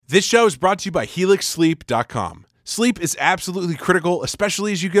This show is brought to you by HelixSleep.com. Sleep is absolutely critical,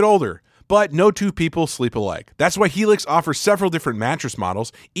 especially as you get older. But no two people sleep alike. That's why Helix offers several different mattress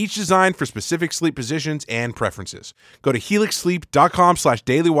models, each designed for specific sleep positions and preferences. Go to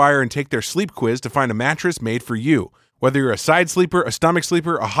HelixSleep.com/dailywire and take their sleep quiz to find a mattress made for you. Whether you're a side sleeper, a stomach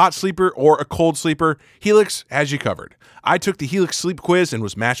sleeper, a hot sleeper, or a cold sleeper, Helix has you covered. I took the Helix sleep quiz and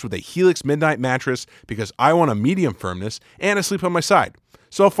was matched with a Helix Midnight mattress because I want a medium firmness and a sleep on my side.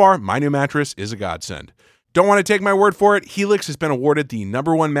 So far, my new mattress is a godsend. Don't want to take my word for it? Helix has been awarded the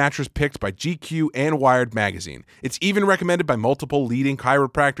 #1 mattress picked by GQ and Wired magazine. It's even recommended by multiple leading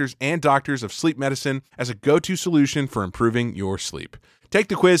chiropractors and doctors of sleep medicine as a go-to solution for improving your sleep. Take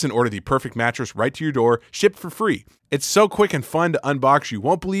the quiz and order the perfect mattress right to your door, shipped for free. It's so quick and fun to unbox you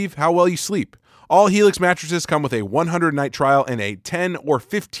won't believe how well you sleep. All Helix mattresses come with a 100-night trial and a 10 or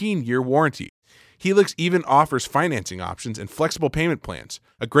 15-year warranty. Helix even offers financing options and flexible payment plans.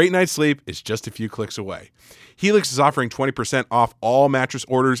 A great night's sleep is just a few clicks away. Helix is offering 20% off all mattress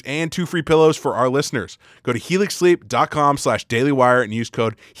orders and 2 free pillows for our listeners. Go to HelixSleep.com/dailywire and use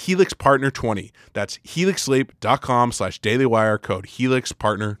code HelixPartner20. That's HelixSleep.com/dailywire, code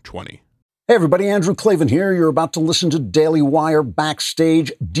HelixPartner20. Hey everybody, Andrew Klavan here. You're about to listen to Daily Wire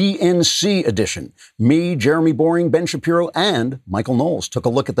Backstage DNC edition. Me, Jeremy Boring, Ben Shapiro, and Michael Knowles took a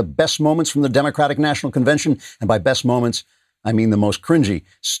look at the best moments from the Democratic National Convention. And by best moments, I mean the most cringy,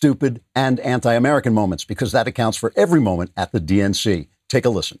 stupid, and anti-American moments, because that accounts for every moment at the DNC. Take a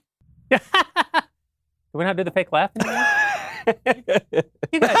listen. Do we not do the fake laugh anymore?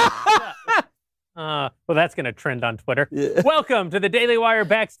 You guys. Well, that's going to trend on Twitter. Yeah. Welcome to the Daily Wire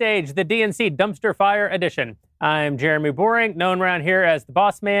Backstage, the DNC Dumpster Fire Edition. I'm Jeremy Boring, known around here as the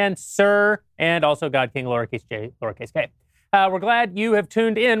Boss Man, Sir, and also God King, lowercase J, lowercase K. We're glad you have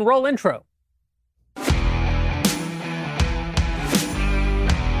tuned in. Roll intro.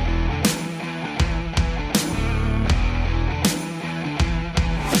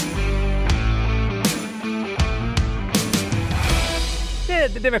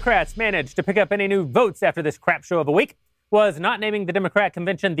 Did the Democrats manage to pick up any new votes after this crap show of a week? Was not naming the Democrat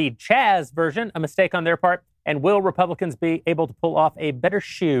convention the Chaz version a mistake on their part? And will Republicans be able to pull off a better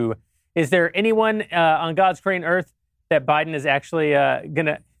shoe? Is there anyone on God's green earth that Biden is actually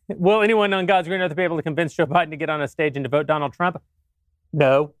will anyone on God's green earth be able to convince Joe Biden to get on a stage and to vote Donald Trump?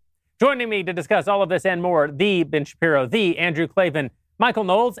 No. Joining me to discuss all of this and more, the Ben Shapiro, the Andrew Klavan, Michael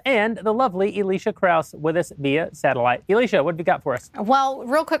Knowles, and the lovely Elisha Krause with us via satellite. Elisha, what have you got for us? Well,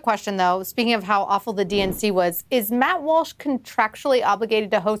 real quick question, though. Speaking of how awful the DNC was, is Matt Walsh contractually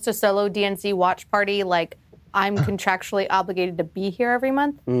obligated to host a solo DNC watch party like I'm contractually obligated to be here every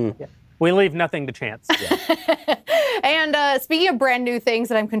month? Yeah. We leave nothing to chance. Yeah. And speaking of brand new things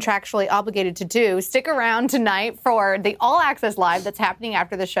that I'm contractually obligated to do, stick around tonight for the All Access Live that's happening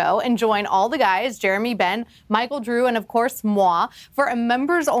after the show and join all the guys, Jeremy, Ben, Michael, Drew, and of course, moi, for a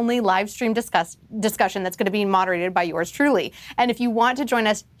members-only live stream discussion that's going to be moderated by yours truly. And if you want to join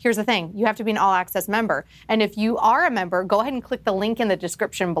us, here's the thing. You have to be an All Access member. And if you are a member, go ahead and click the link in the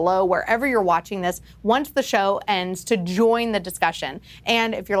description below, wherever you're watching this, once the show ends, to join the discussion.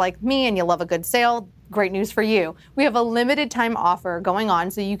 And if you're like me and you love a good sale, great news for you. We have a limited time offer going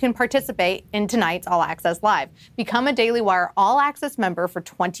on so you can participate in tonight's All Access Live. Become a Daily Wire All Access member for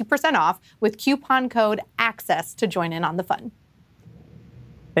 20% off with coupon code ACCESS to join in on the fun.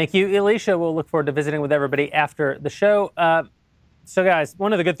 Thank you, Elisha. We'll look forward to visiting with everybody after the show. So guys,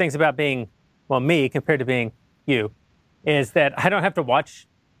 one of the good things about being, well, me compared to being you is that I don't have to watch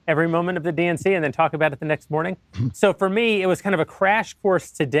every moment of the DNC and then talk about it the next morning. So for me, it was kind of a crash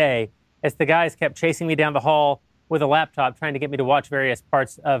course today as the guys kept chasing me down the hall with a laptop trying to get me to watch various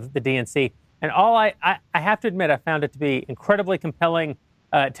parts of the DNC. And all I have to admit, I found it to be incredibly compelling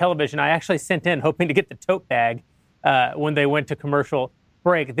television. I actually sent in hoping to get the tote bag when they went to commercial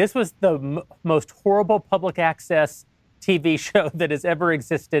break. This was the most horrible public access TV show that has ever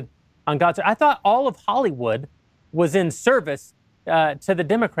existed on God's earth. I thought all of Hollywood was in service to the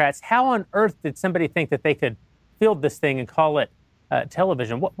Democrats. How on earth did somebody think that they could field this thing and call it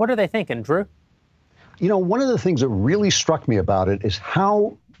television? What are they thinking, Drew? You know, one of the things that really struck me about it is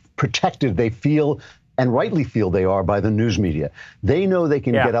how protected they feel, and rightly feel they are, by the news media. They know they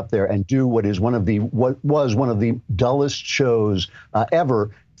can get up there and do what was one of the dullest shows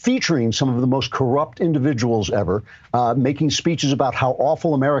ever, featuring some of the most corrupt individuals ever, making speeches about how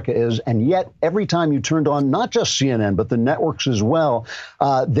awful America is. And yet, every time you turned on not just CNN, but the networks as well,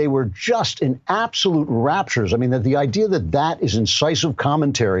 they were just in absolute raptures. I mean, the idea that is incisive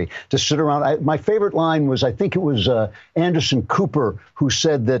commentary to sit around. My favorite line was, I think it was Anderson Cooper, who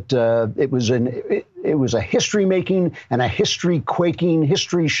said that it was it was a history-making and a history-quaking,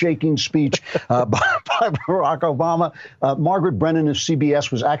 history-shaking speech by Barack Obama. Margaret Brennan of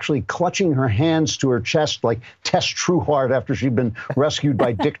CBS was actually clutching her hands to her chest like Tess Trueheart after she'd been rescued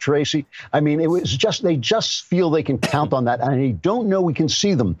by Dick Tracy. I mean, it was just, they just feel they can count on that, and they don't know we can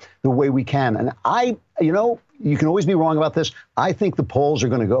see them the way we can. And you can always be wrong about this. I think the polls are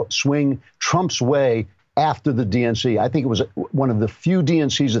going to go swing Trump's way after the DNC. I think it was one of the few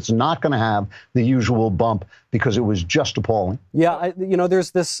DNCs that's not going to have the usual bump because it was just appalling. Yeah,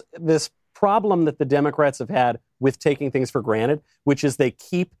 there's this problem that the Democrats have had with taking things for granted, which is they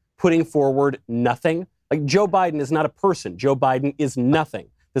keep putting forward nothing. Like Joe Biden is not a person. Joe Biden is nothing.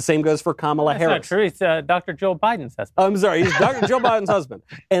 The same goes for Kamala Harris. That's not true. He's Dr. Joe Biden's husband. I'm sorry. He's Dr. Joe Biden's husband.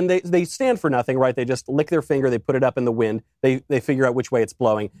 And they stand for nothing, right? They just lick their finger. They put it up in the wind. They figure out which way it's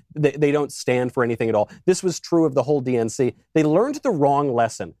blowing. They don't stand for anything at all. This was true of the whole DNC. They learned the wrong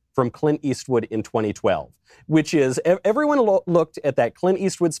lesson from Clint Eastwood in 2012, which is everyone looked at that Clint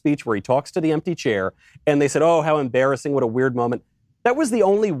Eastwood speech where he talks to the empty chair, and they said, oh, how embarrassing, what a weird moment. That was the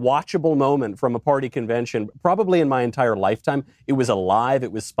only watchable moment from a party convention, probably in my entire lifetime. It was alive.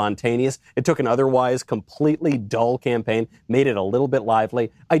 It was spontaneous. It took an otherwise completely dull campaign, made it a little bit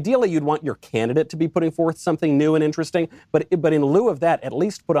lively. Ideally, you'd want your candidate to be putting forth something new and interesting. But in lieu of that, at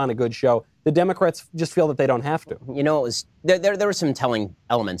least put on a good show. The Democrats just feel that they don't have to. You know, it was there were some telling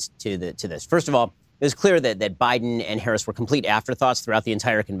elements to this. First of all, it was clear that Biden and Harris were complete afterthoughts throughout the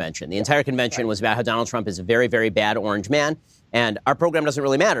entire convention. The entire convention was about how Donald Trump is a very, very bad orange man. And our program doesn't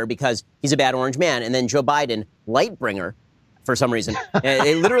really matter because he's a bad orange man. And then Joe Biden, light bringer, for some reason.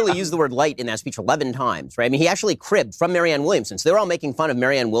 They literally used the word light in that speech 11 times, right? I mean, he actually cribbed from Marianne Williamson. So they were all making fun of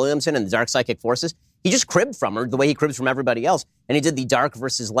Marianne Williamson and the dark psychic forces. He just cribbed from her the way he cribs from everybody else. And he did the dark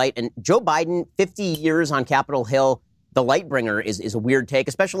versus light. And Joe Biden, 50 years on Capitol Hill, the light bringer is a weird take,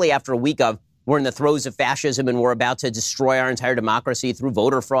 especially after a week of we're in the throes of fascism and we're about to destroy our entire democracy through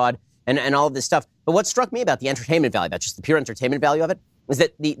voter fraud and all of this stuff. But what struck me about the entertainment value, about just the pure entertainment value of it, was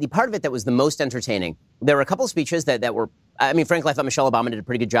that the part of it that was the most entertaining, there were a couple of speeches that were, I mean, frankly, I thought Michelle Obama did a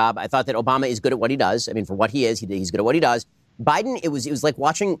pretty good job. I thought that Obama is good at what he does. I mean, for what he is, he's good at what he does. Biden, it was like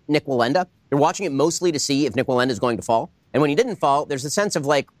watching Nick Wallenda. You're watching it mostly to see if Nick Wallenda is going to fall. And when he didn't fall, there's a sense of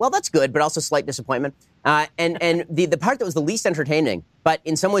like, well, that's good, but also slight disappointment. And the part that was the least entertaining, but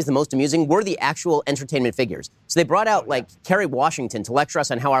in some ways the most amusing, were the actual entertainment figures. So they brought out like Kerry Washington to lecture us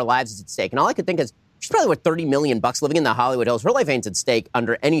on how our lives is at stake. And all I could think is, she's probably worth $30 million living in the Hollywood Hills. Her life ain't at stake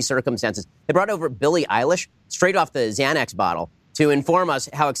under any circumstances. They brought over Billie Eilish straight off the Xanax bottle to inform us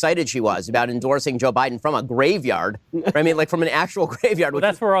how excited she was about endorsing Joe Biden from a graveyard. I mean, like from an actual graveyard. Well,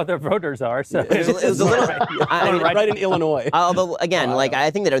 that's where all the voters are. So it was a little right in Illinois. Although, again, like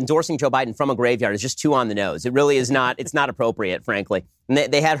I think that endorsing Joe Biden from a graveyard is just too on the nose. It really is not. It's not appropriate, frankly. And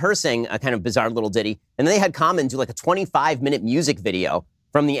they had her sing a kind of bizarre little ditty, and then they had Common do like a 25-minute music video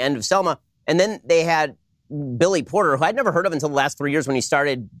from the end of Selma, and then they had Billy Porter, who I'd never heard of until the last 3 years when he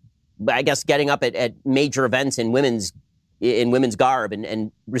started, I guess, getting up at major events in women's garb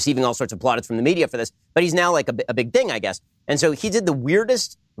and receiving all sorts of plaudits from the media for this. But he's now like a big thing, I guess. And so he did the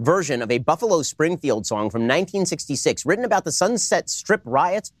weirdest version of a Buffalo Springfield song from 1966, written about the Sunset Strip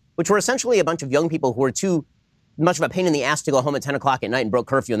riots, which were essentially a bunch of young people who were too much of a pain in the ass to go home at 10 o'clock at night and broke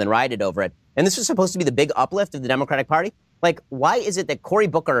curfew and then rioted over it. And this was supposed to be the big uplift of the Democratic Party. Like, why is it that Cory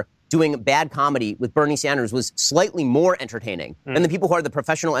Booker doing bad comedy with Bernie Sanders was slightly more entertaining than the people who are the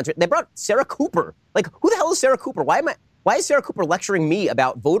professional They brought Sarah Cooper. Like, who the hell is Sarah Cooper? Why is Sarah Cooper lecturing me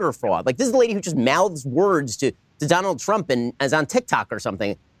about voter fraud? Like, this is the lady who just mouths words to Donald Trump and is on TikTok or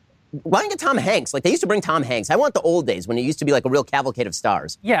something. Why don't you get Tom Hanks? Like, they used to bring Tom Hanks. I want the old days when it used to be like a real cavalcade of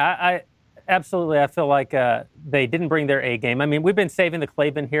stars. Yeah, absolutely. I feel like they didn't bring their A game. I mean, we've been saving the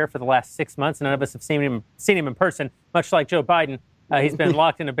Klavan here for the last 6 months. None of us have seen him in person, much like Joe Biden. He's been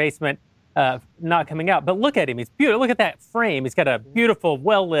locked in a basement, not coming out. But look at him. He's beautiful. Look at that frame. He's got a beautiful,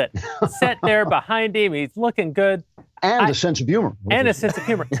 well-lit set there behind him. He's looking good. And a sense of humor. And a sense of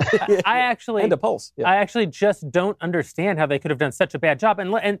humor. And a pulse. Yeah. I actually just don't understand how they could have done such a bad job.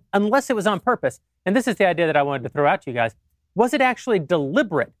 And unless it was on purpose. And this is the idea that I wanted to throw out to you guys. Was it actually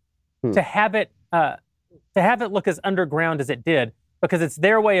deliberate to have it look as underground as it did? Because it's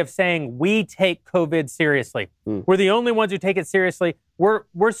their way of saying, we take COVID seriously. We're the only ones who take it seriously.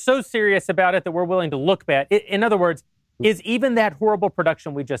 We're so serious about it that we're willing to look bad. In other words, is even that horrible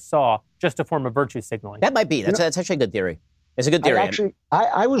production we just saw just a form of virtue signaling? That might be. That's actually a good theory. It's a good theory.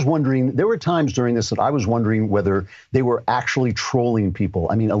 I was wondering, there were times during this that I was wondering whether they were actually trolling people.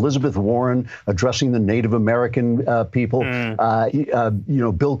 I mean, Elizabeth Warren addressing the Native American people,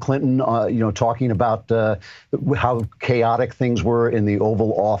 Bill Clinton, talking about how chaotic things were in the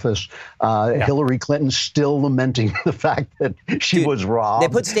Oval Office. Hillary Clinton still lamenting the fact that she was robbed. They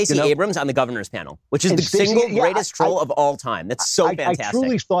put Stacey Abrams on the governor's panel, which is the single greatest troll of all time. That's so fantastic.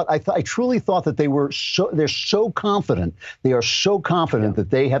 I truly thought that they're so confident. They are so confident that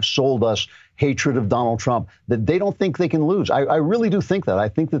they have sold us hatred of Donald Trump that they don't think they can lose. I really do think that. I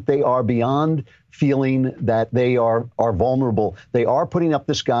think that they are beyond feeling that they are vulnerable. They are putting up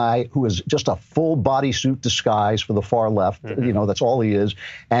this guy who is just a full bodysuit disguise for the far left. That's all he is.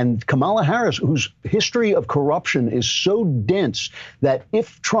 And Kamala Harris, whose history of corruption is so dense that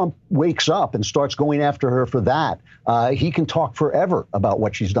if Trump wakes up and starts going after her for that, he can talk forever about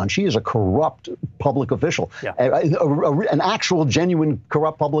what she's done. She is a corrupt public official, an actual, genuine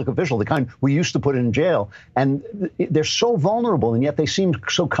corrupt public official, the kind we used to put in jail. And they're so vulnerable, and yet they seem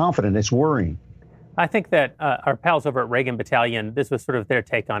so confident. It's worrying. I think that our pals over at Reagan Battalion, this was sort of their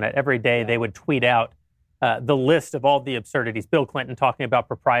take on it. Every day they would tweet out the list of all the absurdities. Bill Clinton talking about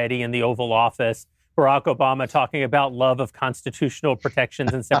propriety in the Oval Office. Barack Obama talking about love of constitutional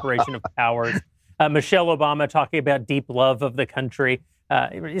protections and separation of powers. Michelle Obama talking about deep love of the country.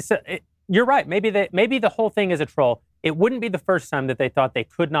 You're right. Maybe the whole thing is a troll. It wouldn't be the first time that they thought they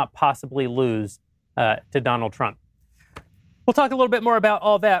could not possibly lose to Donald Trump. We'll talk a little bit more about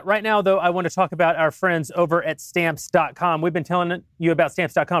all that. Right now, though, I want to talk about our friends over at Stamps.com. We've been telling you about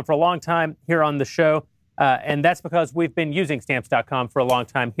Stamps.com for a long time here on the show, and that's because we've been using Stamps.com for a long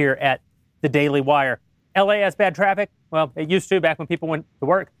time here at the Daily Wire. LA has bad traffic. Well, it used to back when people went to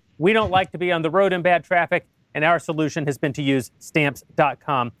work. We don't like to be on the road in bad traffic, and our solution has been to use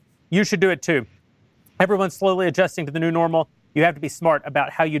Stamps.com. You should do it, too. Everyone's slowly adjusting to the new normal. You have to be smart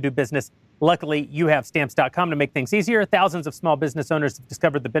about how you do business. Luckily, you have Stamps.com to make things easier. Thousands of small business owners have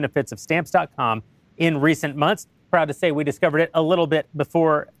discovered the benefits of Stamps.com in recent months. Proud to say we discovered it a little bit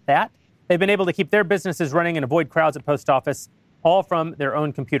before that. They've been able to keep their businesses running and avoid crowds at post office, all from their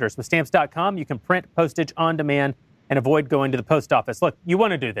own computers. With Stamps.com, you can print postage on demand and avoid going to the post office. Look, you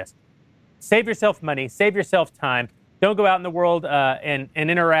want to do this. Save yourself money. Save yourself time. Don't go out in the world and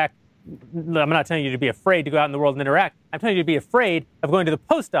interact. I'm not telling you to be afraid to go out in the world and interact. I'm telling you to be afraid of going to the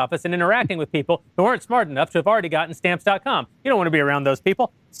post office and interacting with people who aren't smart enough to have already gotten Stamps.com. You don't want to be around those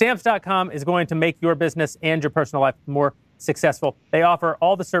people. Stamps.com is going to make your business and your personal life more successful. They offer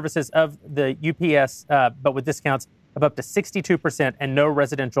all the services of the UPS, but with discounts of up to 62% and no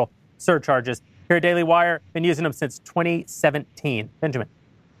residential surcharges. Here at Daily Wire, been using them since 2017. Benjamin.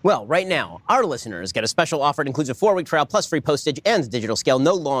 Well, right now, our listeners get a special offer. It includes a 4-week trial plus free postage and digital scale,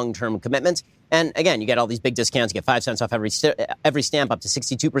 no long-term commitments. And again, you get all these big discounts. You get 5 cents off every stamp, up to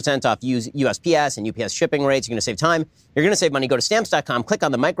 62% off USPS and UPS shipping rates. You're going to save time. You're going to save money. Go to Stamps.com, click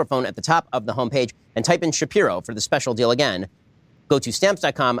on the microphone at the top of the homepage, and type in Shapiro for the special deal again. Go to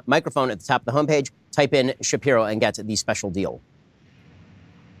Stamps.com, microphone at the top of the homepage, type in Shapiro, and get the special deal.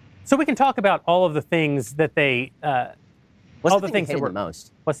 So we can talk about all of the things that they... What's the thing you hated the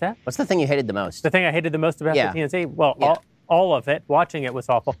most? What's that? What's the thing you hated the most? The thing I hated the most about the DNC? Well, all of it. Watching it was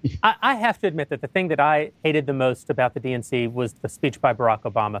awful. I have to admit that the thing that I hated the most about the DNC was the speech by Barack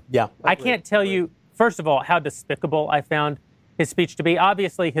Obama. Yeah. I can't tell you, first of all, how despicable I found his speech to be.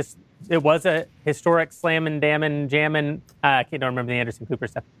 Obviously, it was a historic slamming, damming, jamming. I don't remember the Anderson Cooper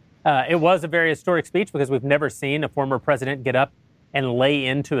stuff. It was a very historic speech because we've never seen a former president get up and lay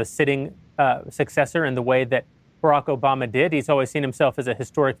into a sitting successor in the way that Barack Obama did. He's always seen himself as a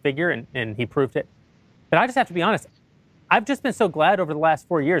historic figure, and he proved it. But I just have to be honest. I've just been so glad over the last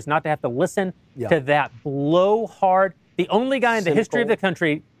 4 years not to have to listen to that blowhard, the only guy in the history of the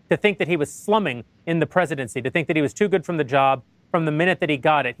country to think that he was slumming in the presidency, to think that he was too good from the job from the minute that he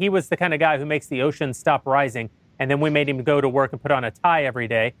got it. He was the kind of guy who makes the ocean stop rising, and then we made him go to work and put on a tie every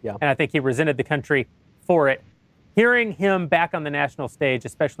day. Yeah. And I think he resented the country for it. Hearing him back on the national stage,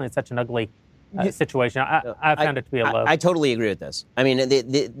 especially in such an ugly situation, I found it to be a low. I totally agree with this. I mean,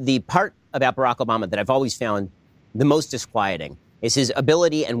 the part about Barack Obama that I've always found the most disquieting is his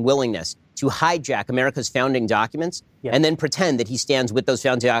ability and willingness to hijack America's founding documents and then pretend that he stands with those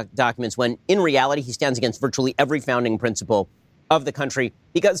founding documents when, in reality, he stands against virtually every founding principle of the country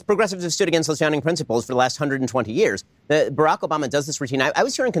because progressives have stood against those founding principles for the last 120 years. Barack Obama does this routine. I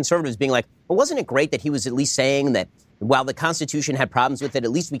was hearing conservatives being like, well, wasn't it great that he was at least saying that while the Constitution had problems with it,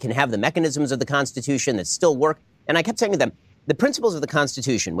 at least we can have the mechanisms of the Constitution that still work? And I kept saying to them, the principles of the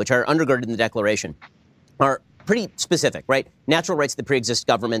Constitution, which are undergirded in the Declaration, are pretty specific, right? Natural rights that pre-exist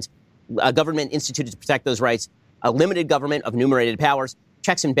government, a government instituted to protect those rights, a limited government of enumerated powers,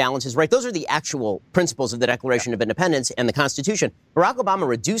 checks and balances, right? Those are the actual principles of the Declaration of Independence and the Constitution. Barack Obama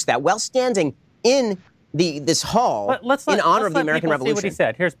reduced that while standing in this hall in honor of the American Revolution. See what he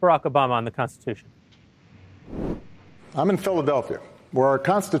said. Here's Barack Obama on the Constitution. I'm in Philadelphia, where our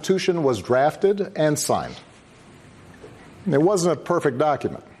Constitution was drafted and signed. It wasn't a perfect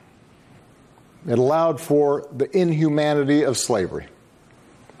document. It allowed for the inhumanity of slavery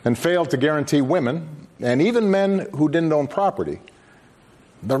and failed to guarantee women, and even men who didn't own property,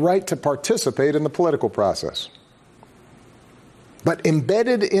 the right to participate in the political process. But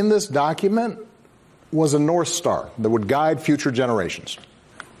embedded in this document was a North Star that would guide future generations.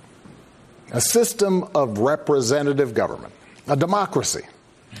 A system of representative government, a democracy,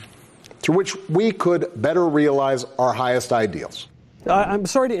 through which we could better realize our highest ideals. I'm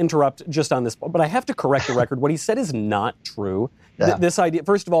sorry to interrupt just on this, but I have to correct the record. What he said is not true. Yeah. This idea,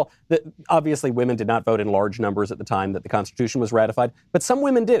 first of all, that obviously women did not vote in large numbers at the time that the Constitution was ratified, but some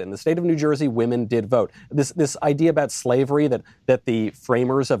women did. In the state of New Jersey, women did vote. This idea about slavery, that the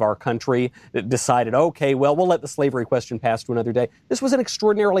framers of our country decided, okay, well, we'll let the slavery question pass to another day. This was an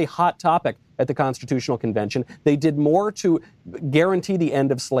extraordinarily hot topic at the Constitutional Convention. They did more to guarantee the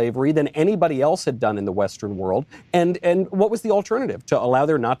end of slavery than anybody else had done in the Western world. And what was the alternative? To allow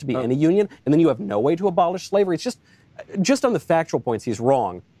there not to be any union, and then you have no way to abolish slavery. It's just on the factual points, he's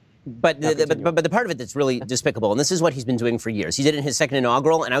wrong. But the part of it that's really despicable, and this is what he's been doing for years. He did it in his second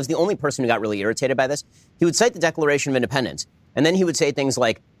inaugural, and I was the only person who got really irritated by this. He would cite the Declaration of Independence, and then he would say things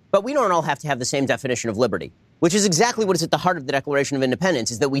like, but we don't all have to have the same definition of liberty, which is exactly what is at the heart of the Declaration of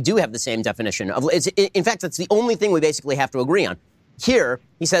Independence, is that we do have the same definition of, in fact, that's the only thing we basically have to agree on. Here,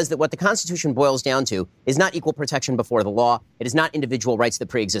 he says that what the Constitution boils down to is not equal protection before the law. It is not individual rights that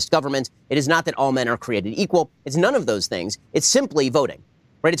pre-exist government. It is not that all men are created equal. It's none of those things. It's simply voting,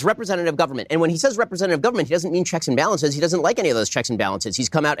 right? It's representative government. And when he says representative government, he doesn't mean checks and balances. He doesn't like any of those checks and balances. He's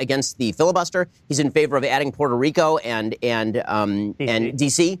come out against the filibuster. He's in favor of adding Puerto Rico and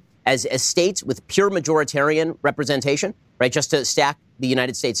D.C. as states with pure majoritarian representation, right, just to stack the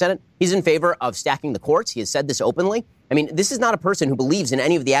United States Senate. He's in favor of stacking the courts. He has said this openly. I mean, this is not a person who believes in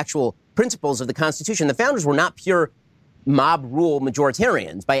any of the actual principles of the Constitution. The founders were not pure mob rule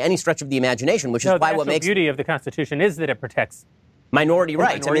majoritarians by any stretch of the imagination, which is why what makes the beauty of the Constitution is that it protects minority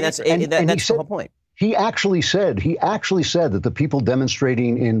rights. I mean, that's the whole point. He actually said that the people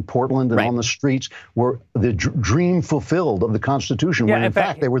demonstrating in Portland and on the streets were the dream fulfilled of the Constitution, when in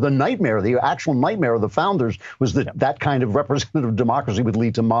fact they were the nightmare. The actual nightmare of the founders was that that kind of representative democracy would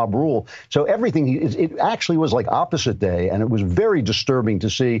lead to mob rule. So everything, it actually was like opposite day, and it was very disturbing to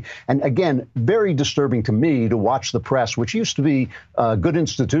see. And again, very disturbing to me to watch the press, which used to be a good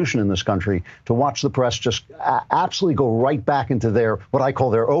institution in this country, to watch the press just absolutely go right back into their, what I call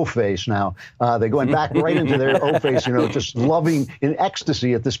their O-face now. They go back right into their O-face, just loving in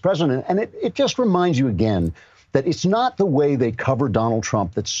ecstasy at this president. And it just reminds you again that it's not the way they cover Donald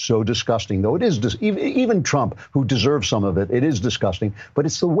Trump that's so disgusting, though it is, even Trump, who deserves some of it, it is disgusting, but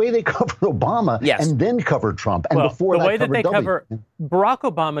it's the way they covered Obama and then covered Trump. And before the that, way that they cover, Barack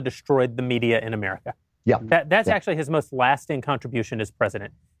Obama destroyed the media in America. Yeah. That's actually his most lasting contribution as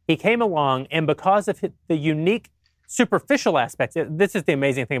president. He came along, and because of the unique superficial aspects, this is the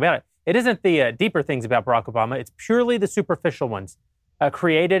amazing thing about it. It isn't the deeper things about Barack Obama. It's purely the superficial ones.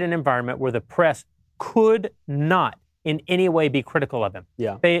 Created an environment where the press could not in any way be critical of him.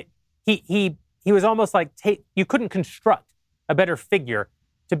 Yeah. He was almost like you couldn't construct a better figure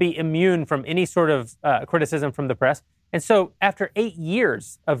to be immune from any sort of criticism from the press. And so after 8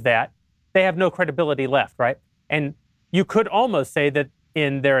 years of that, they have no credibility left, right? And you could almost say that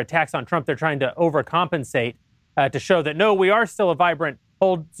in their attacks on Trump, they're trying to overcompensate to show that, no, we are still a vibrant,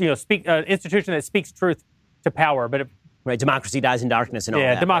 institution that speaks truth to power. But democracy dies in darkness and all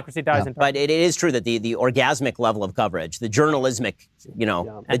that. Yeah, democracy dies in darkness. But it is true that the orgasmic level of coverage, the journalismic,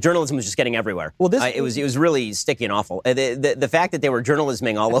 the journalism was just getting everywhere. Well, it was really sticky and awful. The fact that they were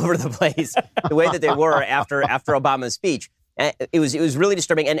journalisming all over the place, the way that they were after Obama's speech, it was really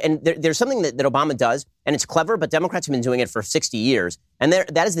disturbing. And there's something that Obama does, and it's clever, but Democrats have been doing it for 60 years. And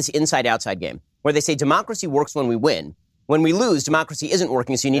that is this inside-outside game, where they say democracy works when we win. When we lose, democracy isn't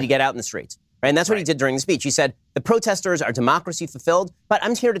working, so you need to get out in the streets. Right? And that's what he did during the speech. He said, the protesters are democracy fulfilled, but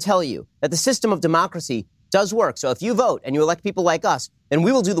I'm here to tell you that the system of democracy does work. So if you vote and you elect people like us, then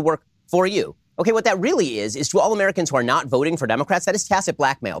we will do the work for you. Okay, what that really is to all Americans who are not voting for Democrats, that is tacit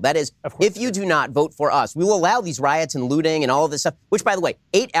blackmail. That is, if you do not vote for us, we will allow these riots and looting and all of this stuff, which, by the way,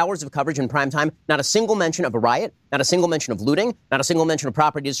 8 hours of coverage in prime time, not a single mention of a riot, not a single mention of looting, not a single mention of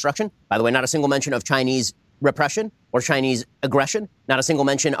property destruction. By the way, not a single mention of Chinese repression or Chinese aggression, not a single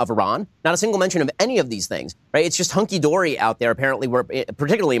mention of Iran, not a single mention of any of these things, right? It's just hunky-dory out there, apparently,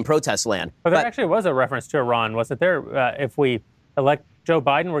 particularly in protest land. But there actually was a reference to Iran, wasn't there? If we elect Joe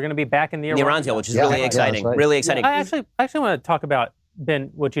Biden, we're going to be back in the Iran deal, which is really exciting. Right. Really exciting. I actually want to talk about,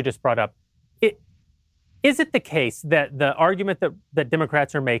 Ben, what you just brought up. Is it the case that the argument that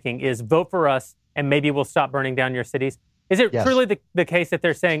Democrats are making is vote for us and maybe we'll stop burning down your cities? Is it truly the case that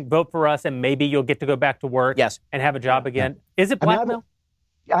they're saying vote for us and maybe you'll get to go back to work and have a job again? Is it blackmail?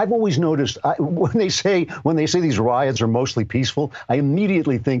 I've always noticed when they say these riots are mostly peaceful, I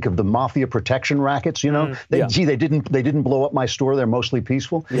immediately think of the mafia protection rackets. You know, they didn't blow up my store. They're mostly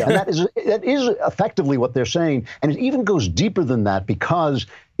peaceful, and that is effectively what they're saying. And it even goes deeper than that because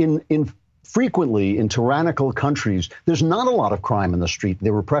frequently in tyrannical countries, there's not a lot of crime in the street.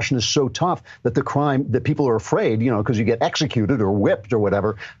 The repression is so tough that people are afraid, because you get executed or whipped or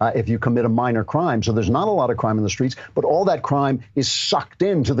whatever if you commit a minor crime. So there's not a lot of crime in the streets, but all that crime is sucked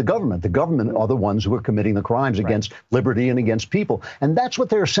into the government. The government are the ones who are committing the crimes against liberty and against people. And that's what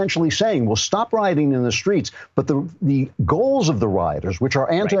they're essentially saying. We'll stop rioting in the streets, but the goals of the rioters, which are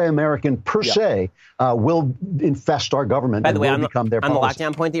anti-American per se, will infest our government. By the way, will become their policy. On the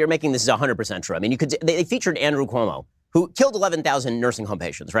lockdown point that you're making, this is 100% true. I mean, they featured Andrew Cuomo, who killed 11,000 nursing home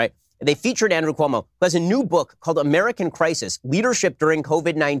patients, right? They featured Andrew Cuomo, who has a new book called American Crisis, Leadership During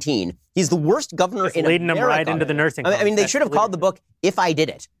COVID-19. He's the worst governor in America. Leading them right into the nursing home. I mean, they should have called the book If I Did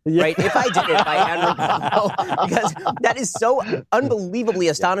It, right? If I Did It by Andrew Cuomo, because that is so unbelievably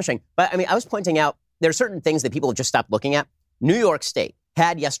astonishing. But, I mean, I was pointing out there are certain things that people have just stopped looking at. New York State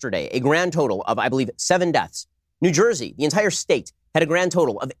had yesterday a grand total of, I believe, 7 deaths. New Jersey, the entire state, had a grand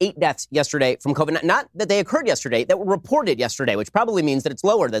total of 8 deaths yesterday from COVID. Not that they occurred yesterday, that were reported yesterday, which probably means that it's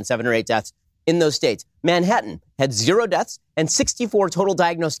lower than 7 or 8 deaths in those states. Manhattan had 0 deaths and 64 total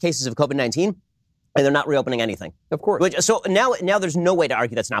diagnosed cases of COVID-19, and they're not reopening anything. Of course. So now there's no way to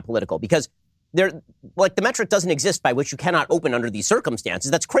argue that's not political because the metric doesn't exist by which you cannot open under these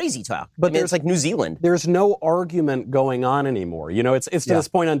circumstances. That's crazy talk. But it's like New Zealand. There's no argument going on anymore. It's to this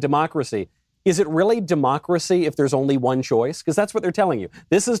point on democracy. Is it really democracy if there's only one choice? Because that's what they're telling you.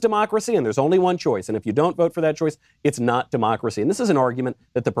 This is democracy and there's only one choice. And if you don't vote for that choice, it's not democracy. And this is an argument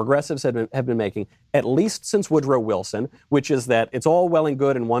that the progressives have been making at least since Woodrow Wilson, which is that it's all well and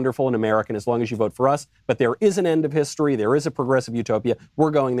good and wonderful in America as long as you vote for us. But there is an end of history. There is a progressive utopia.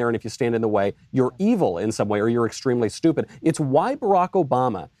 We're going there. And if you stand in the way, you're evil in some way or you're extremely stupid. It's why Barack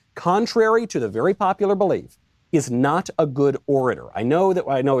Obama, contrary to the very popular belief, is not a good orator. I know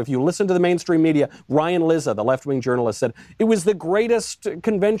if you listen to the mainstream media, Ryan Lizza, the left-wing journalist, said it was the greatest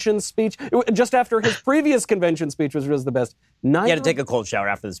convention speech, just after his previous convention speech, which was the best. He had to take a cold shower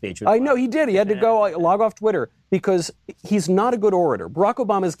after the speech. I know, he did. He had to go log off Twitter because he's not a good orator. Barack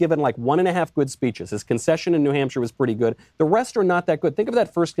Obama's given like 1.5 good speeches. His concession in New Hampshire was pretty good. The rest are not that good. Think of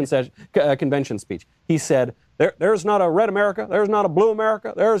that first convention speech. He said, there's not a red America, there's not a blue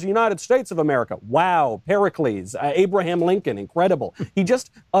America, there's the United States of America. Wow, Pericles, Abraham Lincoln, incredible. He just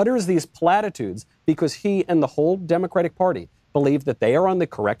utters these platitudes because he and the whole Democratic Party believe that they are on the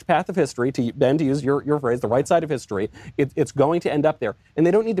correct path of history, to use your phrase, the right side of history. It's going to end up there. And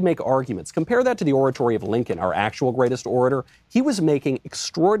they don't need to make arguments. Compare that to the oratory of Lincoln, our actual greatest orator. He was making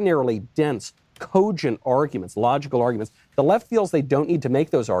extraordinarily dense, cogent arguments, logical arguments. The left feels they don't need to make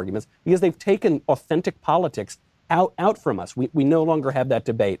those arguments because they've taken authentic politics out from us. We no longer have that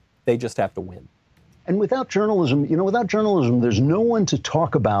debate. They just have to win. And without journalism, there's no one to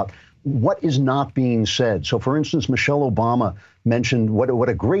talk about what is not being said. So, for instance, Michelle Obama mentioned what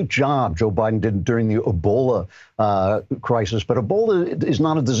a great job Joe Biden did during the Ebola crisis. But Ebola is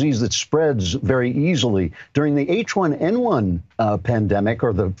not a disease that spreads very easily. During the H1N1 pandemic,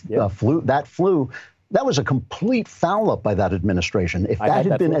 or the flu, that was a complete foul-up by that administration. If that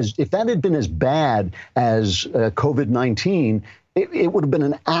had been as bad as COVID-19, it would have been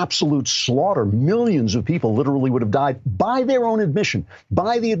an absolute slaughter. Millions of people literally would have died by their own admission,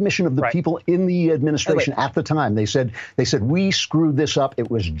 by the admission of the people in the administration at the time. They said, we screwed this up.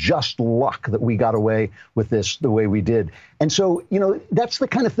 It was just luck that we got away with this the way we did. And so, that's the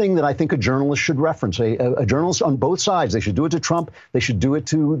kind of thing that I think a journalist should reference. A journalist on both sides. They should do it to Trump. They should do it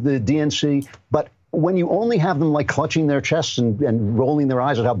to the DNC. But when you only have them like clutching their chests and rolling their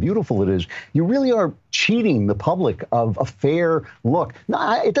eyes at how beautiful it is, you really are cheating the public of a fair look.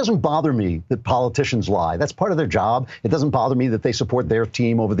 Now, it doesn't bother me that politicians lie. That's part of their job. It doesn't bother me that they support their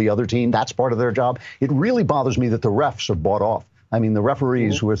team over the other team. That's part of their job. It really bothers me that the refs are bought off. I mean, the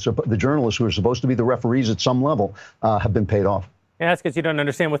referees the journalists who are supposed to be the referees at some level have been paid off. Yeah, that's because you don't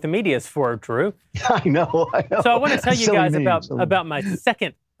understand what the media is for, Drew. I know. So I want to tell you guys about my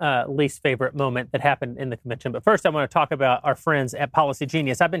second least favorite moment that happened in the convention. But first, I want to talk about our friends at Policy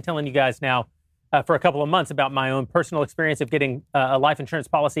Genius. I've been telling you guys now for a couple of months about my own personal experience of getting a life insurance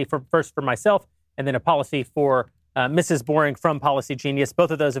policy first for myself and then a policy for Mrs. Boring from Policy Genius.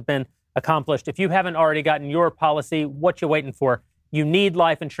 Both of those have been accomplished. If you haven't already gotten your policy, what you waiting for? You need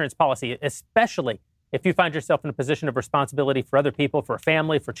life insurance policy, especially if you find yourself in a position of responsibility for other people, for a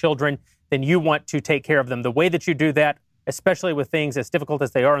family, for children, then you want to take care of them. The way that you do that, especially with things as difficult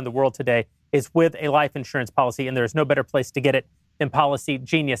as they are in the world today, is with a life insurance policy, and there's no better place to get it than Policy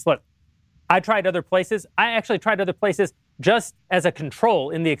Genius. Look, I tried other places. I actually tried other places just as a control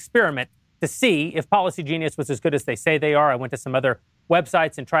in the experiment to see if Policy Genius was as good as they say they are. I went to some other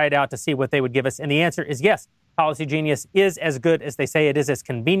websites and tried out to see what they would give us, and the answer is yes. Policy Genius is as good as they say it is, as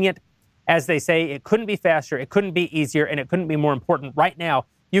convenient as they say. It couldn't be faster, it couldn't be easier, and it couldn't be more important. Right now,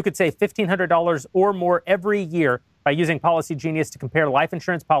 you could save $1,500 or more every year by using Policy Genius to compare life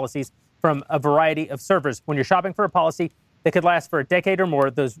insurance policies from a variety of servers. When you're shopping for a policy that could last for a decade or more,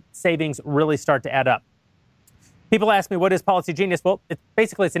 those savings really start to add up. People ask me, what is Policy Genius? Well,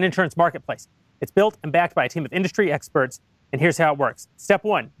 it's an insurance marketplace. It's built and backed by a team of industry experts, and here's how it works. Step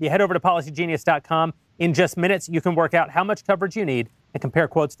one, you head over to PolicyGenius.com. In just minutes, you can work out how much coverage you need and compare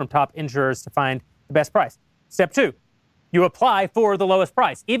quotes from top insurers to find the best price. Step two, you apply for the lowest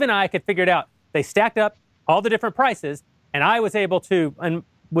price. Even I could figure it out. They stacked up all the different prices, and I was able to, and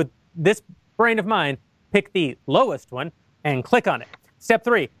with this brain of mine, pick the lowest one and click on it. Step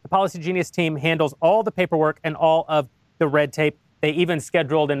three, the Policy Genius team handles all the paperwork and all of the red tape. They even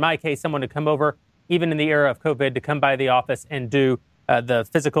scheduled, in my case, someone to come over, even in the era of COVID, to come by the office and do the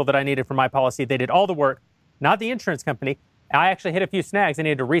physical that I needed for my policy. They did all the work, not the insurance company. I actually hit a few snags. I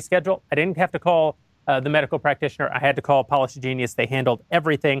needed to reschedule. I didn't have to call the medical practitioner. I had to call Policy Genius. They handled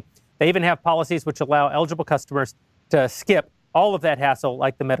everything. They even have policies which allow eligible customers to skip all of that hassle,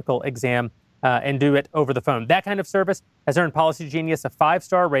 like the medical exam, and do it over the phone. That kind of service has earned Policy Genius a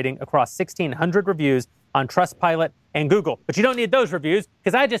 5-star rating across 1,600 reviews on Trustpilot and Google. But you don't need those reviews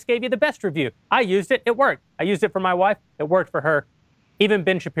because I just gave you the best review. I used it. It worked. I used it for my wife. It worked for her. Even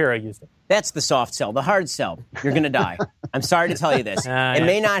Ben Shapiro used it. That's the soft sell. The hard sell. You're going to die. I'm sorry to tell you this. It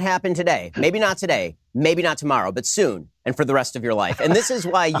may not happen today. Maybe not today. Maybe not tomorrow, but soon and for the rest of your life. And this is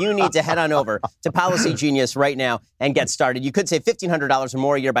why you need to head on over to Policy Genius right now and get started. You could save $1,500 or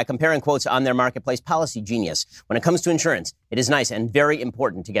more a year by comparing quotes on their marketplace. Policy Genius. When it comes to insurance, it is nice and very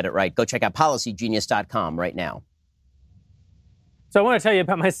important to get it right. Go check out PolicyGenius.com right now. So I want to tell you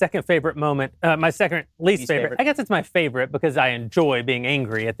about my second favorite moment, my second least favorite. I guess it's my favorite because I enjoy being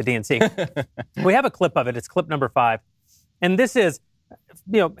angry at the DNC. We have a clip of it. It's clip number 5. And this is,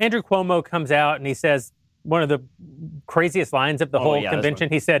 Andrew Cuomo comes out and he says one of the craziest lines of the whole convention.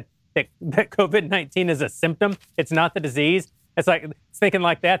 He said that COVID-19 is a symptom. It's not the disease. It's like, it's thinking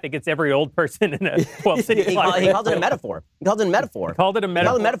like that gets every old person in a 12-city He called it a metaphor. He called it a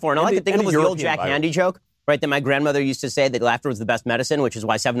metaphor. And all I could think of was the old Jack Handy joke. Right, that my grandmother used to say that laughter was the best medicine, which is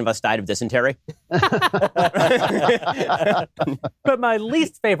why 7 of us died of dysentery. But my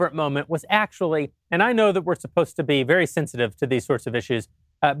least favorite moment was actually, and I know that we're supposed to be very sensitive to these sorts of issues,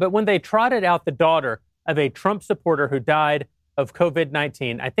 but when they trotted out the daughter of a Trump supporter who died of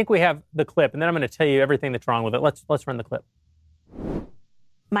COVID-19, I think we have the clip, and then I'm going to tell you everything that's wrong with it. Let's run the clip.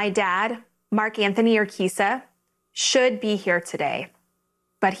 My dad, Mark Anthony Urquiza, should be here today,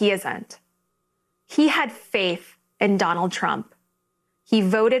 but he isn't. He had faith in Donald Trump. He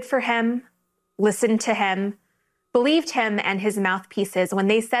voted for him, listened to him, believed him and his mouthpieces when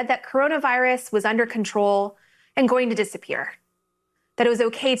they said that coronavirus was under control and going to disappear, that it was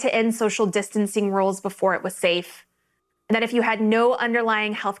okay to end social distancing rules before it was safe, and that if you had no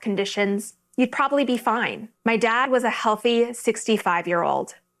underlying health conditions, you'd probably be fine. My dad was a healthy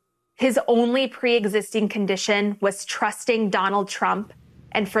 65-year-old. His only pre-existing condition was trusting Donald Trump,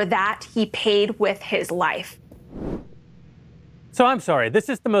 and for that, he paid with his life. So I'm sorry. This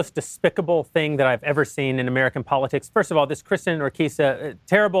is the most despicable thing that I've ever seen in American politics. First of all, this Kristen Urquiza,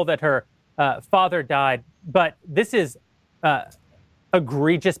 terrible that her father died, but this is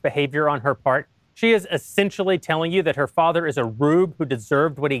egregious behavior on her part. She is essentially telling you that her father is a rube who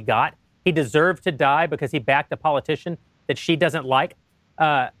deserved what he got. He deserved to die because he backed a politician that she doesn't like.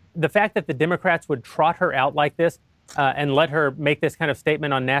 The fact that the Democrats would trot her out like this and let her make this kind of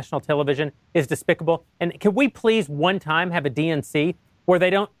statement on national television is despicable. And can we please one time have a DNC where they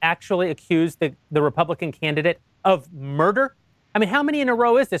don't actually accuse the Republican candidate of murder? I mean, how many in a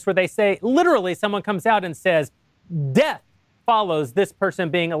row is this where they say, literally someone comes out and says, death follows this person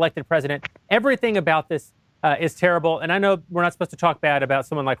being elected president? Everything about this is terrible. And I know we're not supposed to talk bad about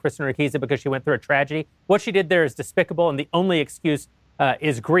someone like Kristen Urquiza because she went through a tragedy. What she did there is despicable, and the only excuse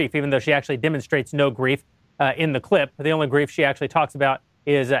is grief, even though she actually demonstrates no grief in the clip. The only grief she actually talks about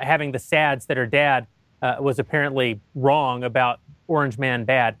is having the sads that her dad was apparently wrong about Orange Man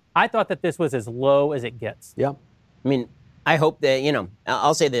bad. I thought that this was as low as it gets. Yeah. I mean, I hope that,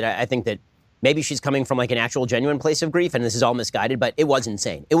 I'll say that I think that maybe she's coming from like an actual genuine place of grief and this is all misguided, but it was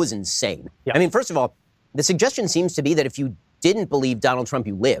insane. It was insane. Yeah. I mean, first of all, the suggestion seems to be that if you didn't believe Donald Trump,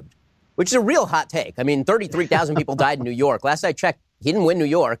 you lived, which is a real hot take. I mean, 33,000 people died in New York. Last I checked, he didn't win New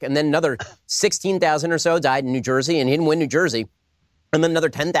York. And then another 16,000 or so died in New Jersey, and he didn't win New Jersey. And then another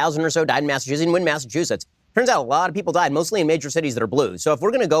 10,000 or so died in Massachusetts. He didn't win Massachusetts. Turns out a lot of people died, mostly in major cities that are blue. So if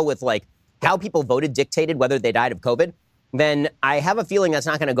we're going to go with like how people voted dictated whether they died of COVID, then I have a feeling that's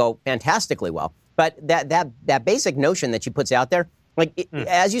not going to go fantastically well. But that basic notion that she puts out there, like,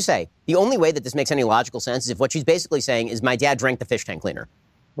 as you say, the only way that this makes any logical sense is if what she's basically saying is my dad drank the fish tank cleaner.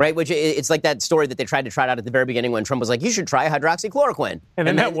 Right, which it's like that story that they tried to trot out at the very beginning when Trump was like, "You should try hydroxychloroquine," and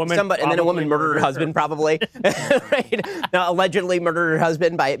then a woman murdered her husband, probably, right? Now, allegedly murdered her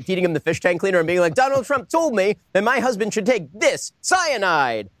husband by feeding him the fish tank cleaner and being like, "Donald Trump told me that my husband should take this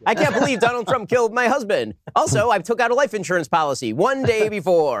cyanide. I can't believe Donald Trump killed my husband. Also, I took out a life insurance policy one day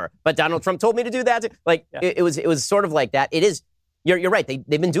before, but Donald Trump told me to do that." Like, it was sort of like that. It is. You're right.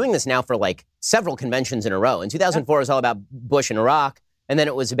 They've been doing this now for like several conventions in a row. In 2004, it was all about Bush and Iraq. And then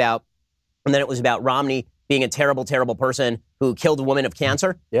it was about Romney being a terrible, terrible person who killed a woman of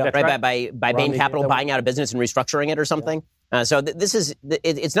cancer, right? By Bain Capital buying out a business and restructuring it or something. Yeah. So this is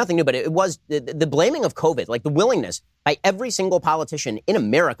it's nothing new, but it was the blaming of COVID, like the willingness by every single politician in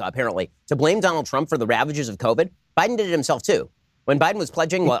America, apparently, to blame Donald Trump for the ravages of COVID. Biden did it himself too. When Biden was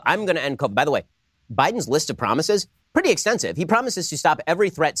pledging, well, I'm going to end COVID. By the way, Biden's list of promises pretty extensive. He promises to stop every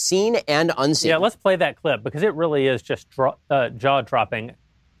threat seen and unseen. Yeah, let's play that clip because it really is just jaw-dropping.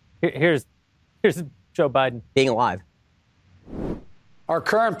 Here's Joe Biden being alive. Our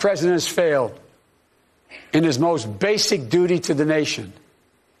current president has failed in his most basic duty to the nation.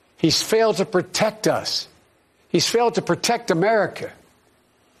 He's failed to protect us. He's failed to protect America.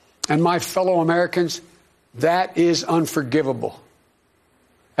 And my fellow Americans, that is unforgivable.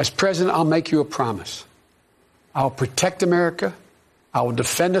 As president, I'll make you a promise. I'll protect America. I will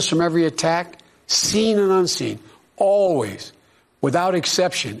defend us from every attack, seen and unseen, always, without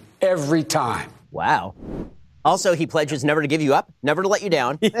exception, every time. Wow. Also, he pledges never to give you up, never to let you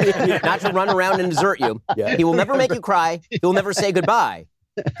down, not to run around and desert you. Yeah. He will never make you cry. He will never say goodbye.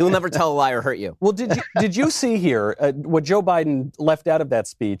 He will never tell a lie or hurt you. Well, did you see here, what Joe Biden left out of that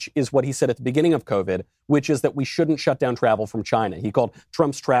speech is what he said at the beginning of COVID, which is that we shouldn't shut down travel from China. He called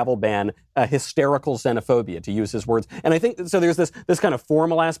Trump's travel ban hysterical xenophobia, to use his words. And I think, so there's this kind of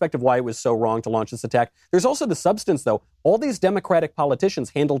formal aspect of why it was so wrong to launch this attack. There's also the substance, though. All these Democratic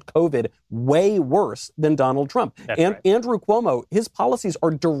politicians handled COVID way worse than Donald Trump. And right. Andrew Cuomo, his policies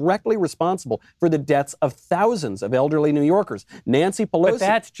are directly responsible for the deaths of thousands of elderly New Yorkers. Nancy Pelosi. But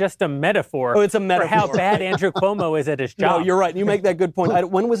that's just a metaphor. Oh, it's a metaphor. For how bad Andrew Cuomo is at his job. No, you're right. You make that good point.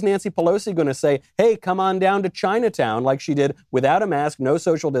 When was Nancy Pelosi going to say, hey, come on down to Chinatown, like she did without a mask, no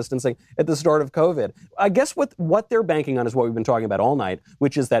social distancing at the start of COVID? I guess what they're banking on is what we've been talking about all night,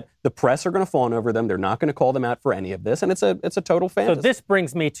 which is that the press are going to fawn over them. They're not going to call them out for any of this. And it's a total fantasy. So this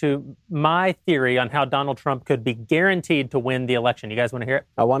brings me to my theory on how Donald Trump could be guaranteed to win the election. You guys want to hear it?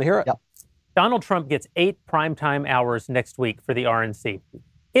 I want to hear it. Yep. Donald Trump gets 8 primetime hours next week for the RNC.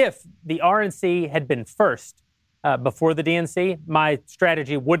 If the RNC had been first before the DNC, my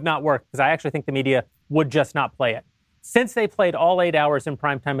strategy would not work because I actually think the media would just not play it. Since they played all 8 hours in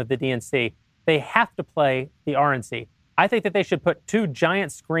primetime of the DNC, they have to play the RNC. I think that they should put 2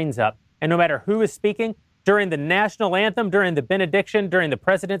 giant screens up, and no matter who is speaking, during the national anthem, during the benediction, during the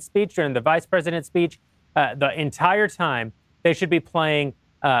president's speech, during the vice president's speech, the entire time, they should be playing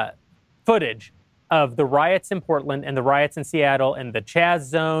footage of the riots in Portland and the riots in Seattle and the Chaz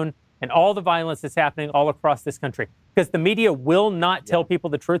zone and all the violence that's happening all across this country. Because the media will not tell people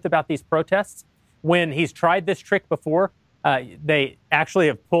the truth about these protests. When he's tried this trick before, they actually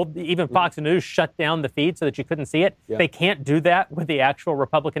have pulled, even Fox News shut down the feed so that you couldn't see it. Yeah. They can't do that with the actual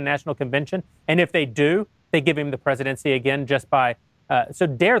Republican National Convention. And if they do, they give him the presidency again just by, so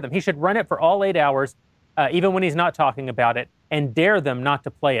dare them. He should run it for all 8 hours, even when he's not talking about it, and dare them not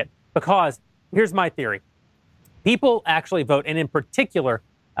to play it. Because here's my theory. People actually vote, and in particular,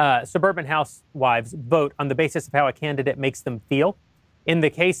 suburban housewives vote on the basis of how a candidate makes them feel. In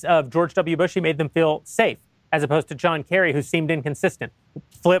the case of George W. Bush, he made them feel safe, as opposed to John Kerry, who seemed inconsistent.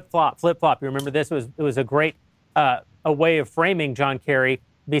 Flip-flop, flip-flop. You remember this? It was a great a way of framing John Kerry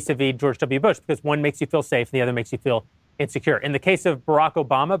vis-a-vis George W. Bush, because one makes you feel safe and the other makes you feel insecure. In the case of Barack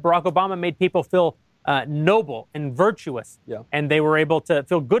Obama made people feel noble and virtuous, and they were able to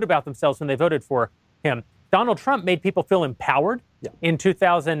feel good about themselves when they voted for him. Donald Trump made people feel empowered in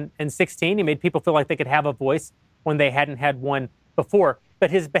 2016. He made people feel like they could have a voice when they hadn't had one before.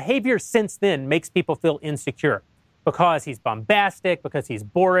 But his behavior since then makes people feel insecure because he's bombastic, because he's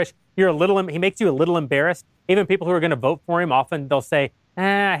boorish. He makes you a little embarrassed. Even people who are going to vote for him, often they'll say,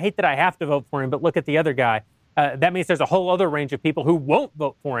 I hate that I have to vote for him, but look at the other guy. That means there's a whole other range of people who won't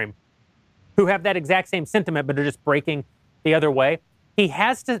vote for him, who have that exact same sentiment, but are just breaking the other way. He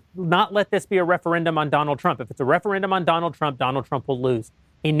has to not let this be a referendum on Donald Trump. If it's a referendum on Donald Trump will lose.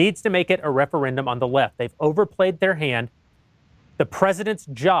 He needs to make it a referendum on the left. They've overplayed their hand. The president's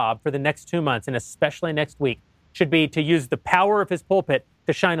job for the next 2 months, and especially next week, should be to use the power of his pulpit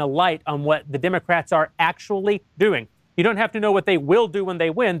to shine a light on what the Democrats are actually doing. You don't have to know what they will do when they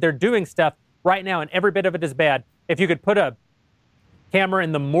win. They're doing stuff right now, and every bit of it is bad. If you could put a camera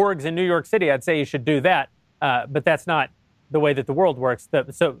in the morgues in New York City, I'd say you should do that. But that's not the way that the world works.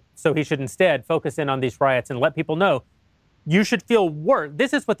 So he should instead focus in on these riots and let people know you should feel worse.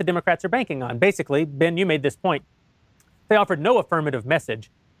 This is what the Democrats are banking on. Basically, Ben, you made this point. They offered no affirmative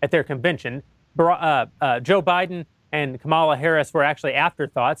message at their convention. Joe Biden and Kamala Harris were actually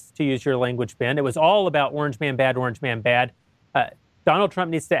afterthoughts, to use your language, Ben. It was all about orange man bad, orange man bad. Donald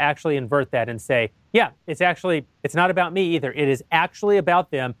Trump needs to actually invert that and say, it's not about me either. It is actually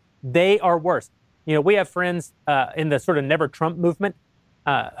about them. They are worse. You know, we have friends in the sort of Never Trump movement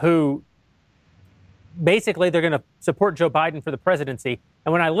who basically they're going to support Joe Biden for the presidency.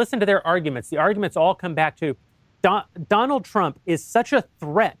 And when I listen to their arguments, the arguments all come back to Donald Trump is such a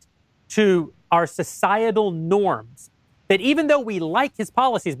threat to our societal norms that even though we like his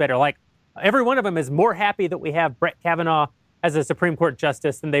policies better, like every one of them is more happy that we have Brett Kavanaugh as a Supreme Court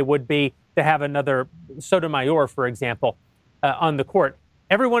justice than they would be to have another Sotomayor, for example, on the court.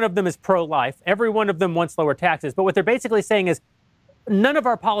 Every one of them is pro-life. Every one of them wants lower taxes. But what they're basically saying is none of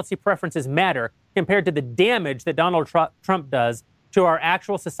our policy preferences matter compared to the damage that Donald Trump does to our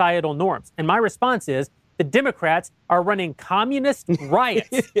actual societal norms. And my response is the Democrats are running communist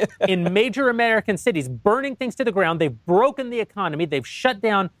riots in major American cities, burning things to the ground. They've broken the economy. They've shut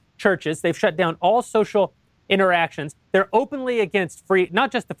down churches. They've shut down all social interactions. They're openly against free,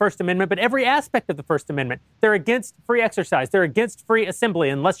 not just the First Amendment, but every aspect of the First Amendment. They're against free exercise. They're against free assembly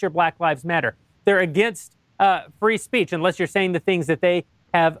unless your Black Lives Matter. They're against free speech unless you're saying the things that they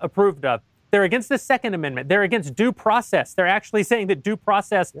have approved of. They're against the Second Amendment. They're against due process. They're actually saying that due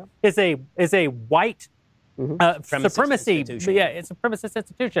process is a white supremacy. Yeah, it's a supremacist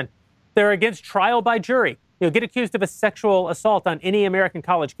institution. They're against trial by jury. You know, get accused of a sexual assault on any American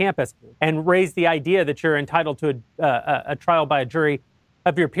college campus and raise the idea that you're entitled to a trial by a jury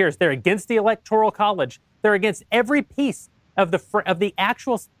of your peers. They're against the Electoral College. They're against every piece of the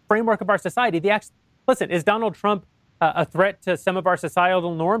actual framework of our society. Listen, is Donald Trump a threat to some of our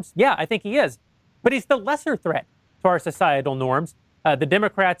societal norms? Yeah, I think he is. But he's the lesser threat to our societal norms. The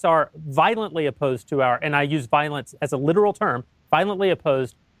Democrats are violently opposed to and I use violence as a literal term, violently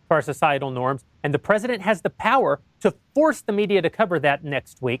opposed to our societal norms. And the president has the power to force the media to cover that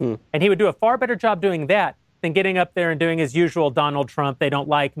next week. And he would do a far better job doing that than getting up there and doing his usual Donald Trump, they don't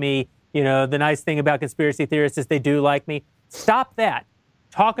like me. You know, the nice thing about conspiracy theorists is they do like me. Stop that.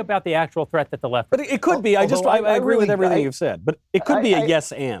 Talk about the actual threat that the left. But it could be. I agree with everything you've said. But it could be a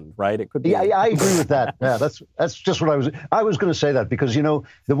yes and, right? It could be. Yeah, I agree with that. Yeah, that's just what I was going to say that because, you know,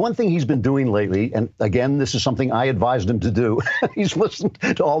 the one thing he's been doing lately, and again, this is something I advised him to do. He's listened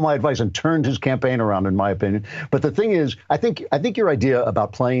to all my advice and turned his campaign around, in my opinion. But the thing is, I think your idea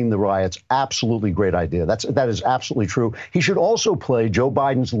about playing the riots, absolutely great idea. That is absolutely true. He should also play Joe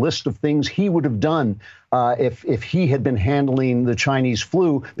Biden's list of things he would have done if he had been handling the Chinese flu,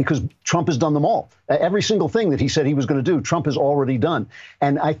 because Trump has done them all. Every single thing that he said he was going to do, Trump has already done.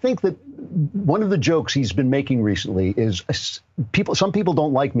 And I think that one of the jokes he's been making recently is some people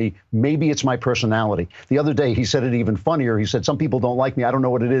don't like me. Maybe it's my personality. The other day, he said it even funnier. He said, some people don't like me. I don't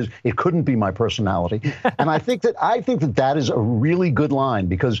know what it is. It couldn't be my personality. And I think that is a really good line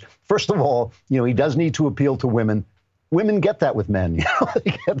because, first of all, you know, he does need to appeal to women. Women get that with men. You know,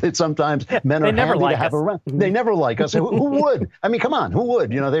 they get that sometimes men are happy to have around. They never like us. Who would? I mean, come on, who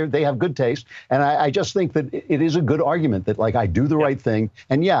would? You know, they have good taste. And I just think that it is a good argument that, like, I do the right thing.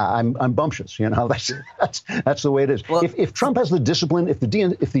 And yeah, I'm bumptious. You know, that's the way it is. Well, if Trump has the discipline, if the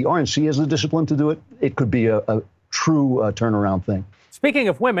RNC has the discipline to do it, it could be a true turnaround thing. Speaking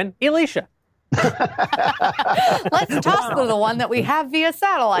of women, Elisha, Let's toss to the one that we have via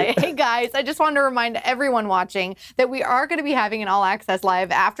satellite. Hey, guys, I just wanted to remind everyone watching that we are going to be having an All Access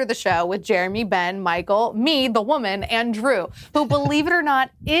Live after the show with Jeremy, Ben, Michael, me, the woman, and Drew, who, believe it or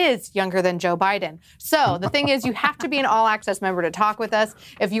not, is younger than Joe Biden. So the thing is, you have to be an All Access member to talk with us.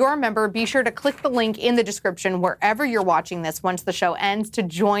 If you're a member, be sure to click the link in the description wherever you're watching this once the show ends to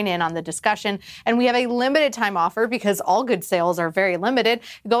join in on the discussion. And we have a limited time offer because all good sales are very limited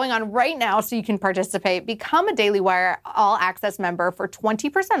going on right now, so you can participate. Become a Daily Wire All Access member for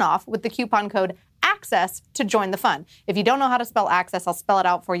 20% off with the coupon code ACCESS to join the fun. If you don't know how to spell access, I'll spell it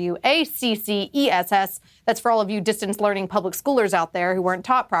out for you. ACCESS. That's for all of you distance learning public schoolers out there who weren't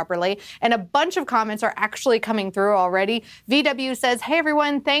taught properly. And a bunch of comments are actually coming through already. VW says, hey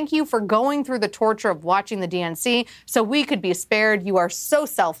everyone, thank you for going through the torture of watching the DNC so we could be spared. You are so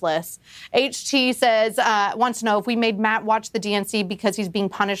selfless. HT says, wants to know if we made Matt watch the DNC because he's being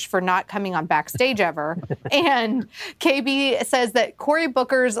punished for not coming on Backstage ever. And KB says that Cory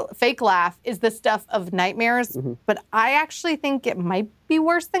Booker's fake laugh is the stuff of nightmares, but I actually think it might be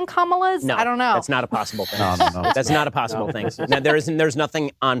worse than Kamala's. No, I don't know. That's not a possible thing. No. That's not a possible thing. Now, there's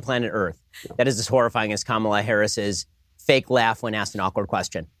nothing on planet Earth that is as horrifying as Kamala Harris's fake laugh when asked an awkward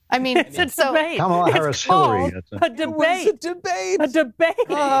question. I mean, it's a debate. Kamala Harris, Hillary. A debate. A debate.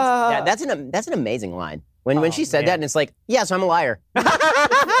 Yeah, that's an amazing line. When she said that, and it's like, yes, I'm a liar. So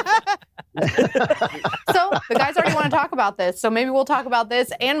the guys already want to talk about this. So maybe we'll talk about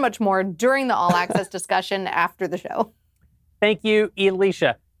this and much more during the All Access discussion after the show. Thank you,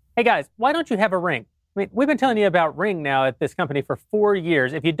 Elisha. Hey, guys, why don't you have a ring? I mean, we've been telling you about Ring now at this company for 4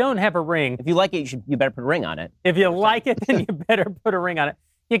 years. If you don't have a ring... If you like it, you better put a ring on it. If you like it, then you better put a ring on it.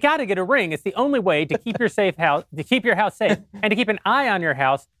 You got to get a ring. It's the only way to keep your house safe, and to keep an eye on your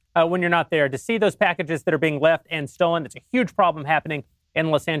house when you're not there, to see those packages that are being left and stolen. It's a huge problem happening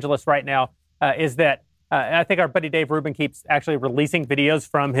in Los Angeles right now, is that I think our buddy Dave Rubin keeps actually releasing videos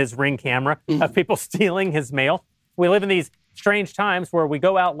from his Ring camera of people stealing his mail. We live in these strange times where we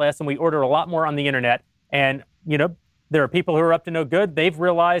go out less and we order a lot more on the internet. And, you know, there are people who are up to no good. They've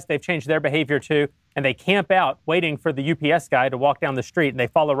realized they've changed their behavior too. And they camp out waiting for the UPS guy to walk down the street, and they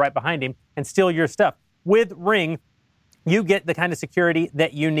follow right behind him and steal your stuff. With Ring, you get the kind of security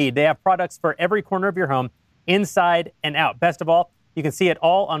that you need. They have products for every corner of your home, inside and out. Best of all, you can see it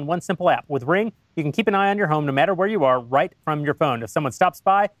all on one simple app. With Ring, you can keep an eye on your home no matter where you are, right from your phone. If someone stops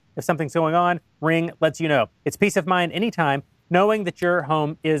by, if something's going on, Ring lets you know. It's peace of mind anytime, knowing that your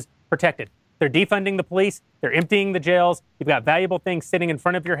home is protected. They're defunding the police. They're emptying the jails. You've got valuable things sitting in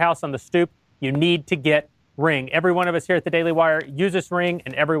front of your house on the stoop. You need to get Ring. Every one of us here at the Daily Wire uses Ring,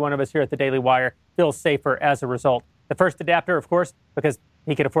 and every one of us here at the Daily Wire feels safer as a result. The first adapter, of course, because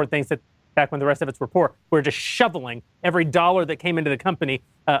he could afford things that back when the rest of us were poor, we're just shoveling every dollar that came into the company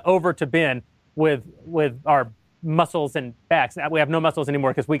over to Ben with our muscles and backs. We have no muscles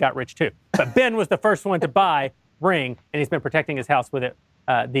anymore because we got rich too. But Ben was the first one to buy Ring, and he's been protecting his house with it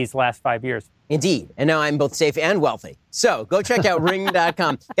these last 5 years. Indeed. And now I'm both safe and wealthy. So go check out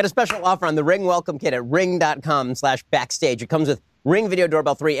Ring.com. Get a special offer on the Ring Welcome Kit at Ring.com/Backstage. It comes with Ring Video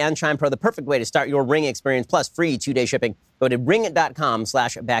Doorbell 3 and Chime Pro, the perfect way to start your Ring experience, plus free 2-day shipping. Go to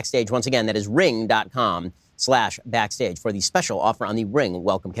Ring.com/Backstage. Once again, that is Ring.com/Backstage for the special offer on the Ring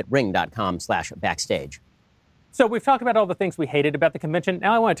Welcome Kit. Ring.com/Backstage. So we've talked about all the things we hated about the convention.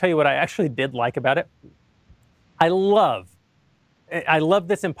 Now I want to tell you what I actually did like about it. I love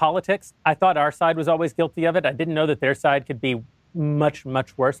this in politics. I thought our side was always guilty of it. I didn't know that their side could be much,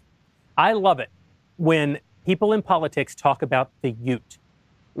 much worse. I love it when people in politics talk about the Ute.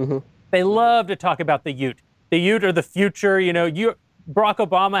 Mm-hmm. They love to talk about the Ute. The Ute are the future. You know, Barack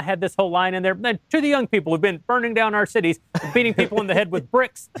Obama had this whole line in there. To the young people who've been burning down our cities, beating people in the head with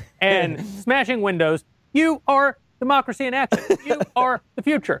bricks and smashing windows, you are democracy in action. You are the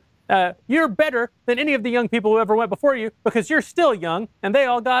future. You're better than any of the young people who ever went before you because you're still young and they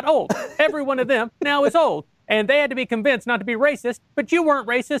all got old. Every one of them now is old. And they had to be convinced not to be racist, but you weren't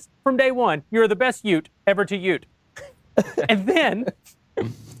racist from day one. You're the best Ute ever to Ute. And then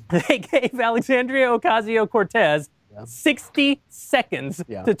they gave Alexandria Ocasio-Cortez 60 seconds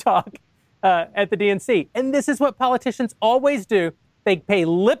to talk at the DNC. And this is what politicians always do. They pay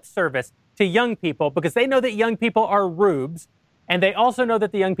lip service to young people because they know that young people are rubes. And they also know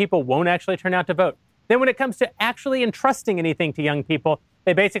that the young people won't actually turn out to vote. Then when it comes to actually entrusting anything to young people,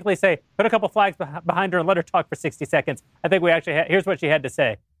 they basically say, put a couple flags behind her and let her talk for 60 seconds. I think we actually here's what she had to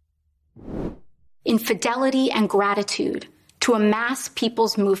say. In fidelity and gratitude to a mass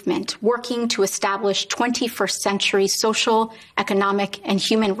people's movement working to establish 21st century social, economic, and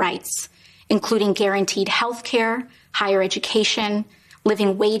human rights, including guaranteed health care, higher education,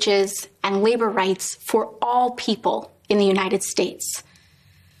 living wages, and labor rights for all people in the United States.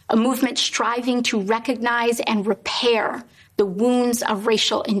 A movement striving to recognize and repair the wounds of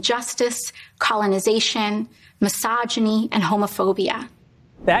racial injustice, colonization, misogyny, and homophobia.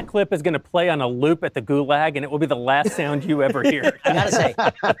 That clip is going to play on a loop at the Gulag, and it will be the last sound you ever hear. I got to say,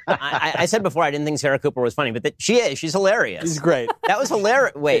 I said before I didn't think Sarah Cooper was funny, but she's hilarious. She's great. That was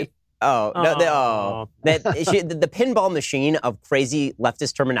hilarious. Wait. The pinball machine of crazy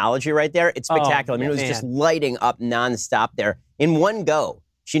leftist terminology right there. It's spectacular. I mean, it was just lighting up nonstop there in one go.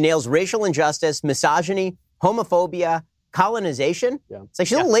 She nails racial injustice, misogyny, homophobia, colonization. Yeah. It's like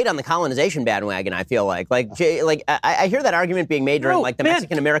she's a little late on the colonization bandwagon, I feel like. I hear that argument being made during the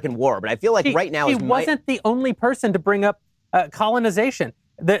Mexican-American War, but I feel like right now she wasn't the only person to bring up colonization.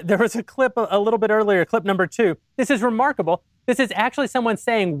 There was a clip a little bit earlier, clip number 2. This is remarkable. This is actually someone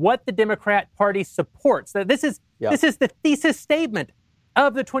saying what the Democrat Party supports. This is the thesis statement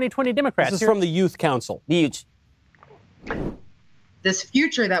of the 2020 Democrats. This is from the Youth Council. The Youth. This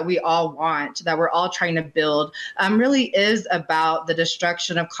future that we all want, that we're all trying to build, really is about the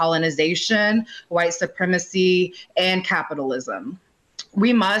destruction of colonization, white supremacy, and capitalism.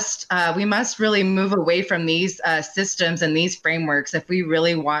 We must really move away from these systems and these frameworks if we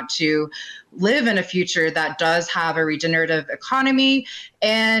really want to live in a future that does have a regenerative economy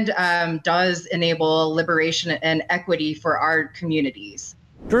and does enable liberation and equity for our communities.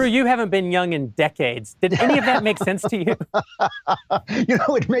 Drew, you haven't been young in decades. Did any of that make sense to you?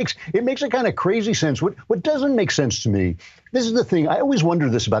 It makes a kind of crazy sense. What doesn't make sense to me, this is the thing, I always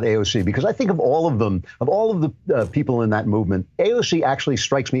wonder this about AOC, because I think of all of the people in that movement, AOC actually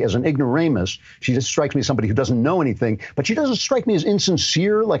strikes me as an ignoramus. She just strikes me as somebody who doesn't know anything, but she doesn't strike me as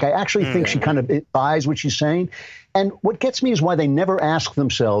insincere. Like, I actually think she kind of buys what she's saying. And what gets me is why they never ask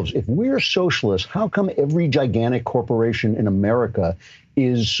themselves, if we're socialists, how come every gigantic corporation in America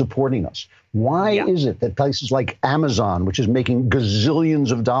is supporting us? Why is it that places like Amazon, which is making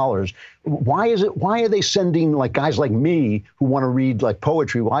gazillions of dollars, why are they sending like guys like me who want to read like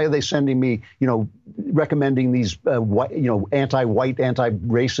poetry? Why are they sending me, recommending these, anti-white,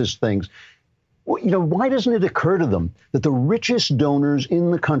 anti-racist things? Why doesn't it occur to them that the richest donors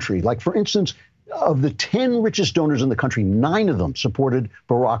in the country, like for instance, of the 10 richest donors in the country, 9 of them supported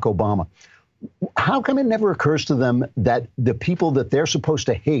Barack Obama. How come it never occurs to them that the people that they're supposed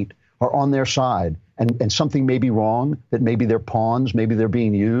to hate are on their side and something may be wrong, that maybe they're pawns, maybe they're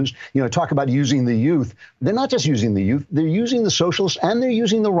being used? Talk about using the youth. They're not just using the youth, they're using the socialists and they're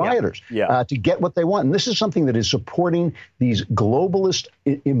using the rioters to get what they want. And this is something that is supporting these globalist,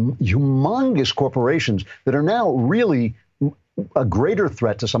 humongous corporations that are now really a greater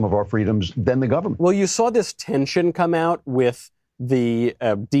threat to some of our freedoms than the government. Well, you saw this tension come out with the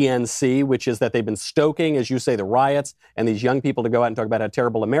DNC, which is that they've been stoking, as you say, the riots and these young people to go out and talk about how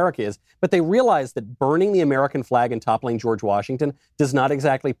terrible America is. But they realize that burning the American flag and toppling George Washington does not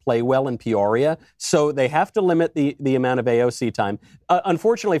exactly play well in Peoria. So they have to limit the amount of AOC time.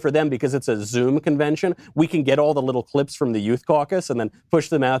 Unfortunately for them, because it's a Zoom convention, we can get all the little clips from the Youth Caucus and then push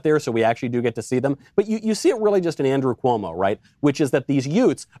them out there so we actually do get to see them. But you see it really just in Andrew Cuomo, right? Which is that these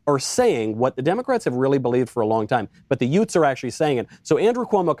youths are saying what the Democrats have really believed for a long time, but the youths are actually saying it. So Andrew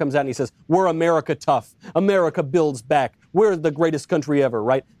Cuomo comes out and he says, we're America tough. America builds back. We're the greatest country ever,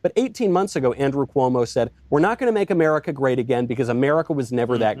 right? But 18 months ago, Andrew Cuomo said, we're not going to make America great again because America was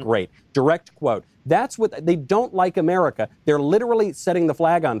never that great. Direct quote. That's what they don't like America. They're literally setting the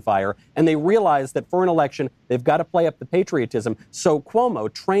flag on fire, and they realize that for an election, they've got to play up the patriotism. So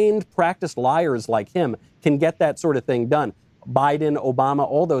Cuomo, trained, practiced liars like him, can get that sort of thing done. Biden, Obama,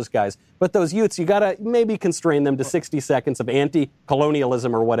 all those guys. But those youths, you got to maybe constrain them to 60 seconds of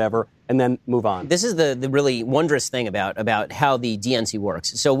anti-colonialism or whatever, and then move on. This is the really wondrous thing about how the DNC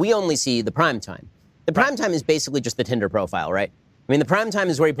works. So we only see the prime time. The prime time is basically just the Tinder profile, right? I mean, the prime time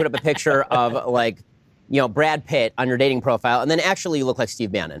is where you put up a picture of Brad Pitt on your dating profile, and then actually you look like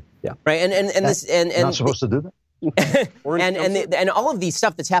Steve Bannon. Yeah. Right. And not supposed to do that. and all of the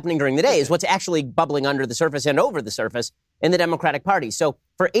stuff that's happening during the day is what's actually bubbling under the surface and over the surface in the Democratic Party. So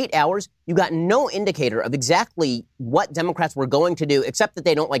for 8 hours, you got no indicator of exactly what Democrats were going to do, except that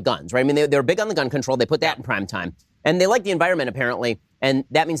they don't like guns, right? I mean, they're big on the gun control. They put that in prime time. And they like the environment, apparently. And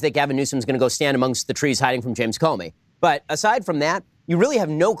that means that Gavin Newsom's going to go stand amongst the trees hiding from James Comey. But aside from that, you really have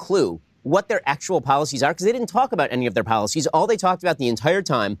no clue what their actual policies are, because they didn't talk about any of their policies. All they talked about the entire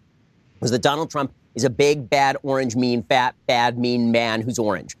time was that Donald Trump is a big, bad, orange, mean, fat, bad, mean man who's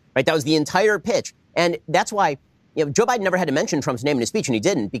orange, right? That was the entire pitch. And that's why Joe Biden never had to mention Trump's name in his speech, and he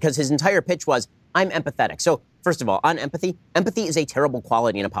didn't, because his entire pitch was, I'm empathetic. So, first of all, on empathy is a terrible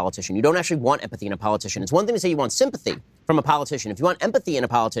quality in a politician. You don't actually want empathy in a politician. It's one thing to say you want sympathy from a politician. If you want empathy in a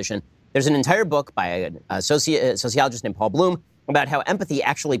politician, there's an entire book by a sociologist named Paul Bloom about how empathy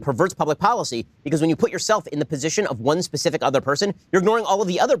actually perverts public policy, because when you put yourself in the position of one specific other person, you're ignoring all of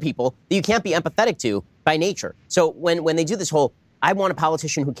the other people that you can't be empathetic to by nature. So when they do this whole, I want a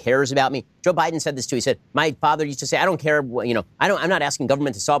politician who cares about me. Joe Biden said this too. He said, my father used to say, I don't care, I'm not asking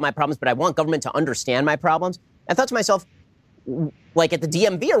government to solve my problems, but I want government to understand my problems. I thought to myself, like at the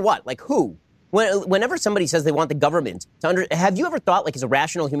DMV or what? Like who? Whenever somebody says they want the government to have you ever thought, like as a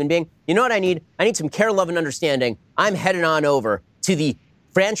rational human being, you know what I need? I need some care, love, and understanding. I'm heading on over to the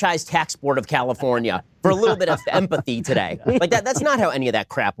Franchise Tax Board of California for a little bit of empathy today. Like that's not how any of that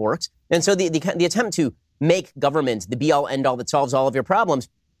crap works. And so the attempt to make government the be-all, end-all that solves all of your problems,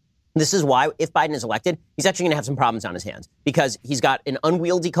 this is why, if Biden is elected, he's actually going to have some problems on his hands, because he's got an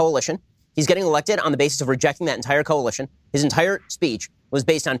unwieldy coalition. He's getting elected on the basis of rejecting that entire coalition. His entire speech was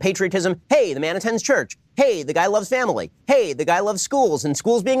based on patriotism. Hey, the man attends church. Hey, the guy loves family. Hey, the guy loves schools and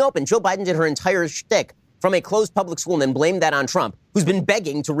schools being open. Joe Biden did her entire shtick from a closed public school and then blamed that on Trump, who's been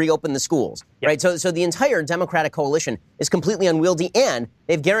begging to reopen the schools, right? So the entire Democratic coalition is completely unwieldy, and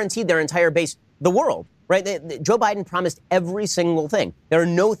they've guaranteed their entire base the world, right? Joe Biden promised every single thing. There are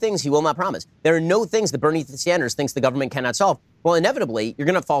no things he will not promise. There are no things that Bernie Sanders thinks the government cannot solve. Well, inevitably, you're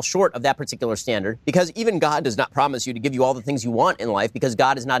going to fall short of that particular standard, because even God does not promise you to give you all the things you want in life, because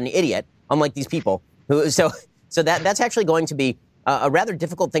God is not an idiot, unlike these people. So that's actually going to be a rather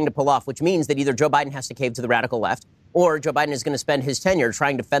difficult thing to pull off, which means that either Joe Biden has to cave to the radical left, or Joe Biden is going to spend his tenure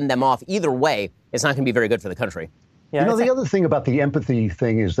trying to fend them off. Either way, it's not going to be very good for the country. Yeah, the other thing about the empathy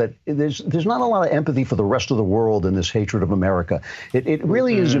thing is that there's not a lot of empathy for the rest of the world in this hatred of America. It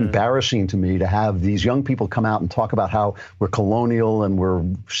really is embarrassing to me to have these young people come out and talk about how we're colonial and we're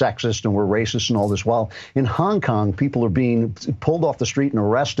sexist and we're racist and all this, while in Hong Kong, people are being pulled off the street and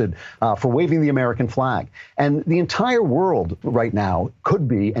arrested for waving the American flag. And the entire world right now could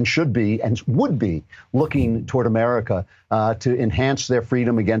be and should be and would be looking toward America to enhance their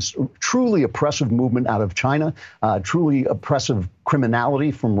freedom against truly oppressive movement out of China, truly oppressive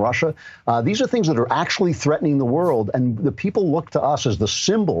criminality from Russia. These are things that are actually threatening the world, and the people look to us as the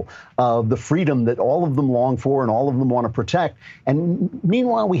symbol of the freedom that all of them long for and all of them want to protect. And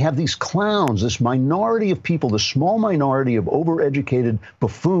meanwhile, we have these clowns, this minority of people, the small minority of overeducated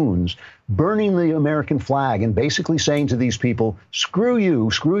buffoons, burning the American flag and basically saying to these people, screw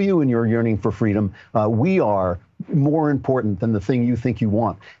you and your yearning for freedom. We are more important than the thing you think you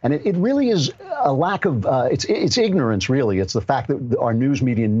want. And it really is a lack of, it's ignorance, really. It's the fact that our news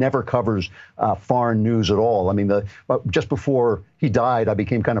media never covers foreign news at all. I mean, just before he died, I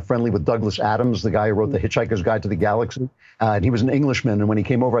became kind of friendly with Douglas Adams, the guy who wrote The Hitchhiker's Guide to the Galaxy. And he was an Englishman. And when he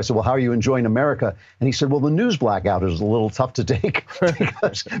came over, I said, well, how are you enjoying America? And he said, well, the news blackout is a little tough to take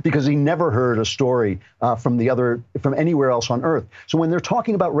because he never heard a story from anywhere else on earth. So when they're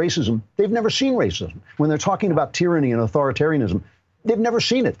talking about racism, they've never seen racism. When they're talking about tyranny and authoritarianism, they've never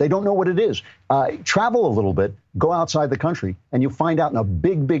seen it. They don't know what it is. Travel a little bit, go outside the country, and you'll find out in a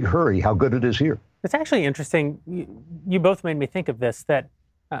big, big hurry how good it is here. It's actually interesting. You both made me think of this, that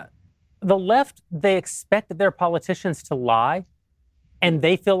the left, they expect their politicians to lie, and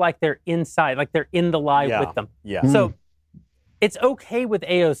they feel like they're inside, like they're in the lie with them. Yeah. So it's okay with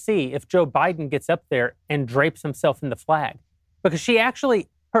AOC if Joe Biden gets up there and drapes himself in the flag, because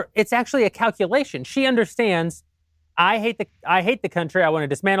it's actually a calculation. She understands, I hate the country. I want to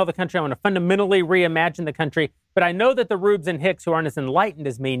dismantle the country. I want to fundamentally reimagine the country. But I know that the Rubes and Hicks, who aren't as enlightened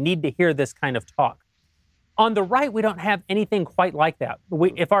as me, need to hear this kind of talk. On the right, we don't have anything quite like that.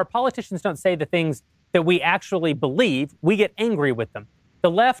 If our politicians don't say the things that we actually believe, we get angry with them.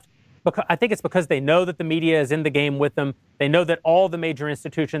 The left, I think it's because they know that the media is in the game with them. They know that all the major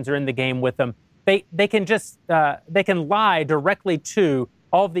institutions are in the game with them. They can lie directly to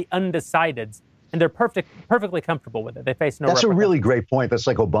all of the undecideds, and they're perfectly comfortable with it. They face no That's repercussions. a really great point. That's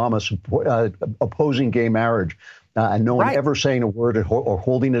like Obama opposing gay marriage and no one ever saying a word or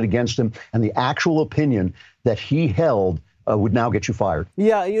holding it against him. And the actual opinion that he held would now get you fired.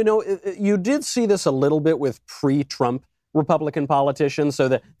 Yeah, you did see this a little bit with pre-Trump Republican politicians. So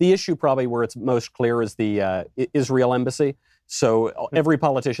the issue probably where it's most clear is the Israel embassy. So every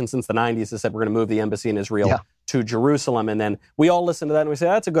politician since the 90s has said we're going to move the embassy in Israel to Jerusalem. And then we all listen to that and we say,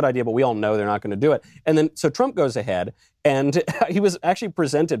 that's a good idea, but we all know they're not going to do it. And then so Trump goes ahead, and he was actually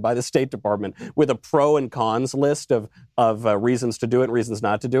presented by the State Department with a pro and cons list of reasons to do it and reasons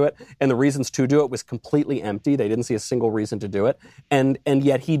not to do it. And the reasons to do it was completely empty. They didn't see a single reason to do it. And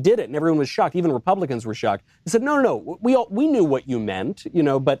yet he did it, and everyone was shocked. Even Republicans were shocked. They said, no, we knew what you meant,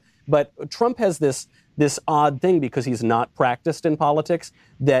 but Trump has this odd thing because he's not practiced in politics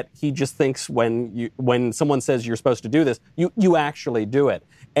that he just thinks when someone says you're supposed to do this, you actually do it.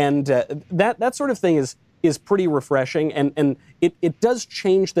 And that sort of thing is pretty refreshing, and it does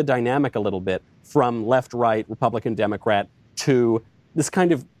change the dynamic a little bit from left, right, Republican, Democrat to this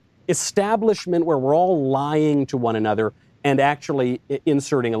kind of establishment where we're all lying to one another and actually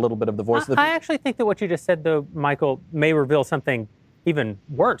inserting a little bit of the voice of the people. I actually think that what you just said, though, Michael, may reveal something even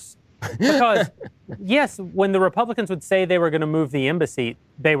worse. Because, yes, when the Republicans would say they were going to move the embassy,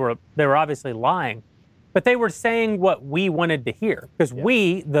 they were obviously lying. But they were saying what we wanted to hear. Because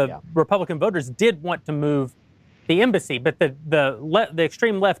we, the Republican voters, did want to move the embassy. But the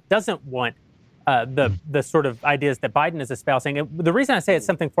extreme left doesn't want the sort of ideas that Biden is espousing. And the reason I say it's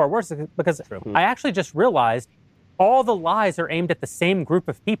something far worse is because I actually just realized all the lies are aimed at the same group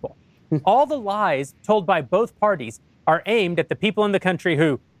of people. All the lies told by both parties are aimed at the people in the country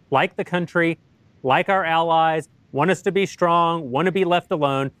who like the country, like our allies, want us to be strong, want to be left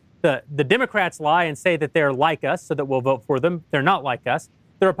alone. The Democrats lie and say that they're like us so that we'll vote for them. They're not like us.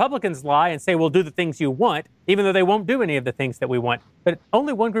 The Republicans lie and say we'll do the things you want, even though they won't do any of the things that we want. But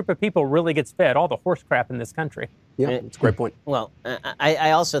only one group of people really gets fed all the horse crap in this country. Yeah, that's a great point. Well,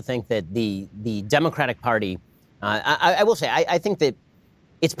 I also think that the Democratic Party, I will say, I think that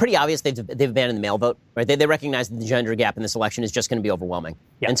it's pretty obvious they've abandoned the mail vote, right? They recognize that the gender gap in this election is just going to be overwhelming.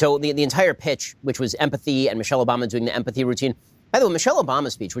 Yeah. And so the entire pitch, which was empathy and Michelle Obama doing the empathy routine. By the way, Michelle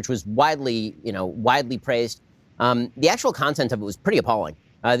Obama's speech, which was widely praised, the actual content of it was pretty appalling.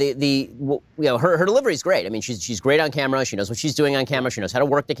 Her delivery is great. I mean, she's great on camera. She knows what she's doing on camera. She knows how to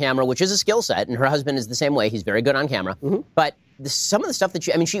work the camera, which is a skill set. And her husband is the same way. He's very good on camera. Mm-hmm. But some of the stuff that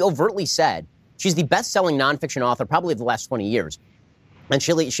she overtly said, she's the best-selling nonfiction author probably of the last 20 years. And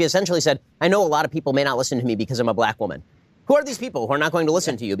she essentially said, I know a lot of people may not listen to me because I'm a black woman. Who are these people who are not going to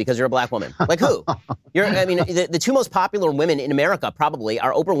listen to you because you're a black woman? Like who? The two most popular women in America probably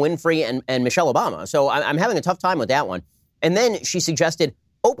are Oprah Winfrey and Michelle Obama. So I'm having a tough time with that one. And then she suggested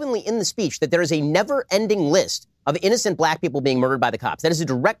openly in the speech that there is a never-ending list of innocent black people being murdered by the cops. That is a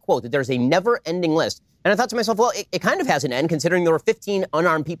direct quote, that there's a never-ending list. And I thought to myself, well, it kind of has an end, considering there were 15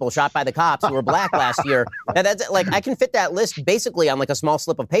 unarmed people shot by the cops who were black last year. Now, that's like, I can fit that list basically on like a small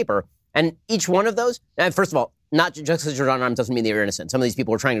slip of paper. And each one of those, and first of all, not just because you're unarmed doesn't mean that you're innocent. Some of these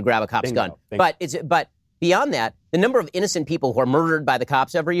people were trying to grab a cop's gun. But beyond that, the number of innocent people who are murdered by the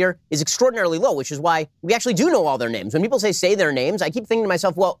cops every year is extraordinarily low, which is why we actually do know all their names. When people say their names, I keep thinking to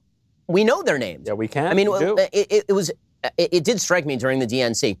myself, well, we know their names. Yeah, we can. I mean, it did strike me during the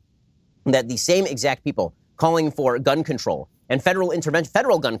DNC that the same exact people calling for gun control and federal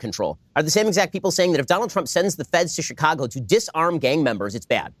gun control are the same exact people saying that if Donald Trump sends the feds to Chicago to disarm gang members, it's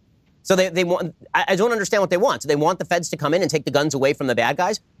bad. So they want, I don't understand what they want. Do they want the feds to come in and take the guns away from the bad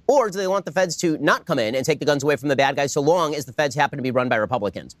guys? Or do they want the feds to not come in and take the guns away from the bad guys so long as the feds happen to be run by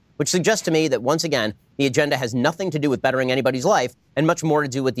Republicans? Which suggests to me that, once again, the agenda has nothing to do with bettering anybody's life and much more to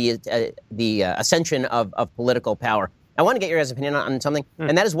do with the ascension of political power. I want to get your guys' opinion on something,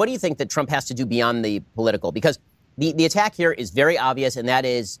 and that is, what do you think that Trump has to do beyond the political? Because the attack here is very obvious, and that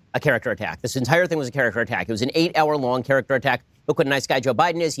is a character attack. This entire thing was a character attack. It was an 8-hour-long character attack. Look what a nice guy Joe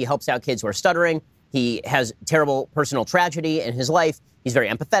Biden is. He helps out kids who are stuttering. He has terrible personal tragedy in his life. He's very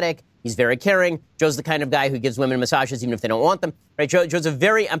empathetic. He's very caring. Joe's the kind of guy who gives women massages even if they don't want them. Right? Joe's a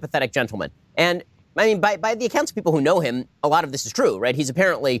very empathetic gentleman. And, I mean, by the accounts of people who know him, a lot of this is true, right? He's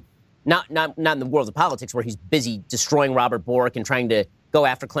apparently not in the world of politics where he's busy destroying Robert Bork and trying to go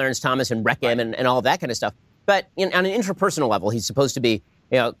after Clarence Thomas and wreck him and all of that kind of stuff. But on an interpersonal level, he's supposed to be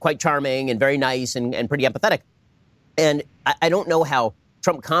quite charming and very nice and pretty empathetic. And I don't know how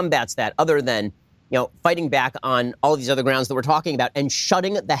Trump combats that other than fighting back on all of these other grounds that we're talking about and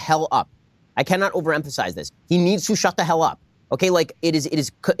shutting the hell up. I cannot overemphasize this. He needs to shut the hell up. Okay, like it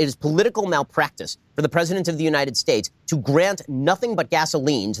is political malpractice for the president of the United States to grant nothing but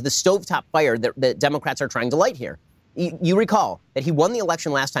gasoline to the stovetop fire that Democrats are trying to light here. You recall that he won the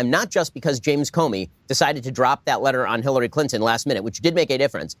election last time, not just because James Comey decided to drop that letter on Hillary Clinton last minute, which did make a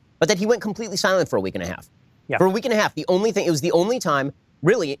difference, but that he went completely silent for a week and a half. Yeah. For a week and a half, it was the only time,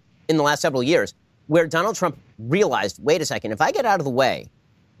 really, in the last several years, where Donald Trump realized, wait a second, if I get out of the way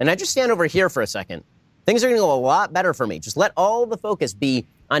and I just stand over here for a second, things are going to go a lot better for me. Just let all the focus be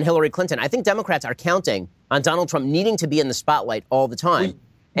on Hillary Clinton. I think Democrats are counting on Donald Trump needing to be in the spotlight all the time.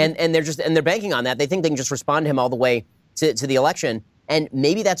 And they're banking on that. They think they can just respond to him all the way to the election. And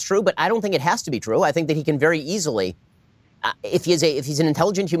maybe that's true, but I don't think it has to be true. I think that he can very easily, if he's an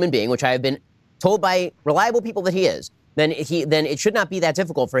intelligent human being, which I have been told by reliable people that he is, then it should not be that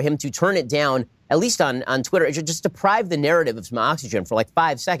difficult for him to turn it down, at least on Twitter. It should just deprive the narrative of some oxygen for like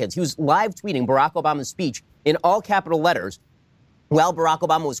 5 seconds. He was live tweeting Barack Obama's speech in all capital letters while Barack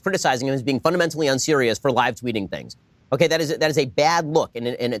Obama was criticizing him as being fundamentally unserious for live tweeting things. Okay, that is a bad look, and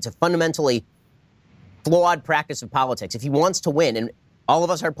it's a fundamentally flawed practice of politics. If he wants to win, and all of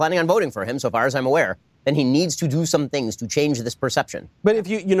us are planning on voting for him, so far as I'm aware, then he needs to do some things to change this perception. But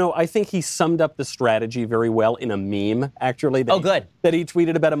if I think he summed up the strategy very well in a meme, actually. That he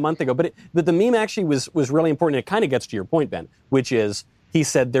tweeted about a month ago. But the meme actually was really important. It kind of gets to your point, Ben, which is he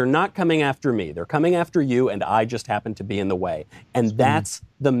said, they're not coming after me. They're coming after you, and I just happen to be in the way. And that's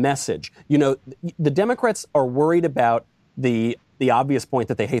the message. The Democrats are worried about the obvious point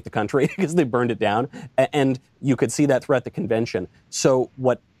that they hate the country because they burned it down. And you could see that throughout the convention. So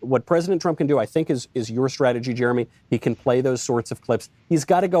what President Trump can do, I think, is your strategy, Jeremy. He can play those sorts of clips. He's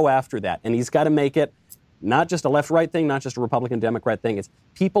got to go after that. And he's got to make it not just a left-right thing, not just a Republican-Democrat thing. It's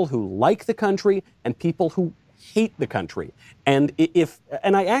people who like the country and people who hate the country. And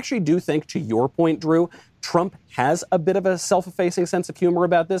I actually do think, to your point, Drew, Trump has a bit of a self-effacing sense of humor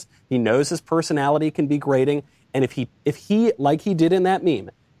about this. He knows his personality can be grating. And if he, like he did in that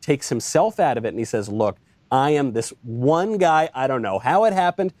meme, takes himself out of it and he says, look, I am this one guy, I don't know how it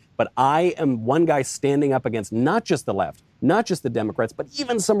happened, but I am one guy standing up against not just the left, not just the Democrats, but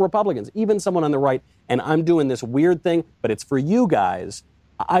even some Republicans, even someone on the right, and I'm doing this weird thing, but it's for you guys.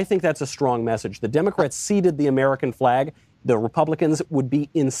 I think that's a strong message. The Democrats ceded the American flag. The Republicans would be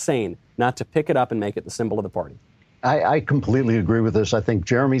insane not to pick it up and make it the symbol of the party. I completely agree with this. I think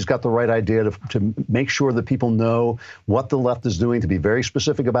Jeremy's got the right idea to make sure that people know what the left is doing, to be very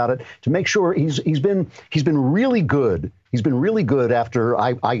specific about it, to make sure he's been really good. He's been really good after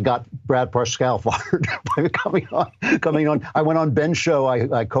I got Brad Parscale fired by coming on. I went on Ben's show. I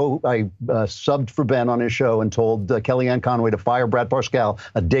subbed for Ben on his show and told Kellyanne Conway to fire Brad Parscale.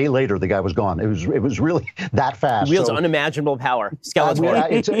 A day later, the guy was gone. It was really that fast. He wields unimagical power.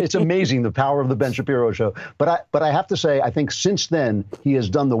 It's amazing, the power of the Ben Shapiro show. But I have to say, I think since then he has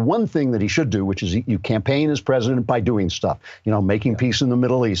done the one thing that he should do, which is you campaign as president by doing stuff. Making peace in the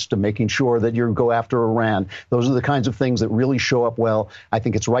Middle East, and making sure that you go after Iran. Those are the kinds of things that really show up well. I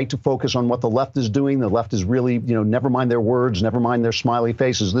think it's right to focus on what the left is doing. The left is really, never mind their words, never mind their smiley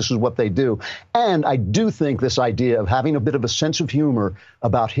faces. This is what they do. And I do think this idea of having a bit of a sense of humor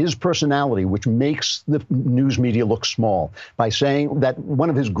about his personality, which makes the news media look small, by saying that one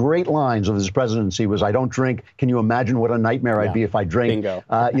of his great lines of his presidency was, I don't drink. Can you imagine what a nightmare I'd be if I drank?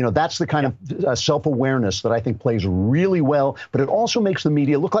 Bingo. That's the kind of self-awareness that I think plays really well, but it also makes the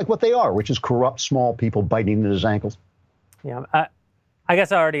media look like what they are, which is corrupt, small people biting at his ankles. Yeah, I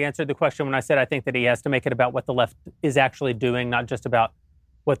guess I already answered the question when I said I think that he has to make it about what the left is actually doing, not just about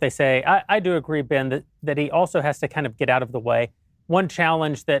what they say. I do agree, Ben, that he also has to kind of get out of the way. One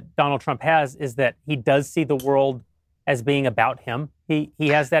challenge that Donald Trump has is that he does see the world as being about him. He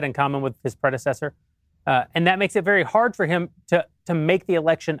has that in common with his predecessor. And that makes it very hard for him to make the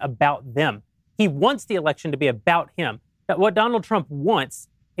election about them. He wants the election to be about him. Now, what Donald Trump wants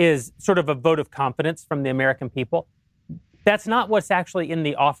is sort of a vote of confidence from the American people. That's not what's actually in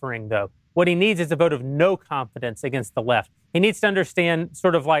the offering, though. What he needs is a vote of no confidence against the left. He needs to understand,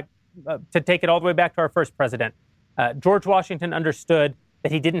 sort of like, to take it all the way back to our first president, George Washington understood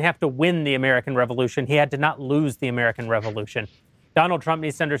that he didn't have to win the American Revolution. He had to not lose the American Revolution. Donald Trump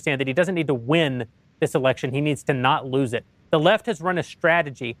needs to understand that he doesn't need to win this election. He needs to not lose it. The left has run a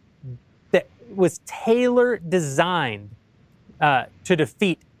strategy that was tailor-designed to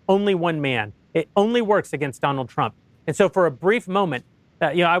defeat only one man. It only works against Donald Trump. And so for a brief moment,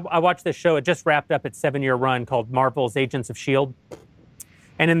 I watched this show. It just wrapped up its 7-year run called Marvel's Agents of S.H.I.E.L.D.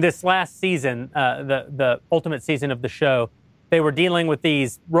 And in this last season, the ultimate season of the show, they were dealing with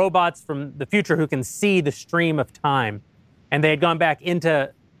these robots from the future who can see the stream of time. And they had gone back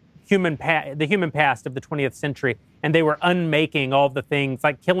into the human past of the 20th century. And they were unmaking all the things,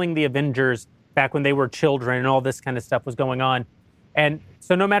 like killing the Avengers back when they were children, and all this kind of stuff was going on. And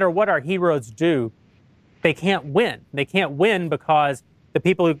so no matter what our heroes do, they can't win. They can't win because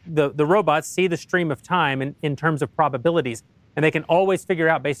the robots see the stream of time in terms of probabilities, and they can always figure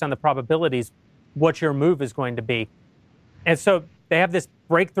out based on the probabilities what your move is going to be. And so they have this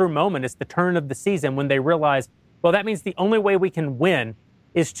breakthrough moment. It's the turn of the season when they realize, well, that means the only way we can win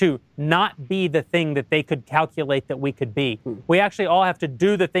is to not be the thing that they could calculate that we could be. We actually all have to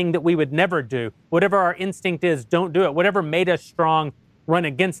do the thing that we would never do. Whatever our instinct is, don't do it. Whatever made us strong, run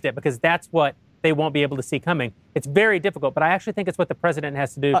against it, because that's what they won't be able to see coming. It's very difficult, but I actually think it's what the president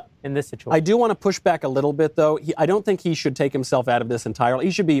has to do in this situation. I do want to push back a little bit, though. I don't think he should take himself out of this entirely.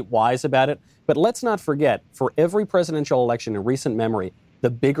 He should be wise about it. But let's not forget, for every presidential election in recent memory, the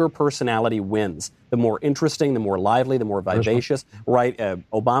bigger personality wins. The more interesting, the more lively, the more vivacious, right?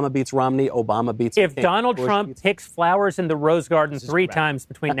 Obama beats Romney, Obama beats... If Donald Trump picks flowers in the Rose Garden 3 times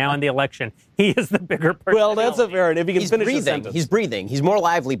between now and the election, he is the bigger personality. Well, that's a fair... If he can finish the sentence. He's breathing. He's more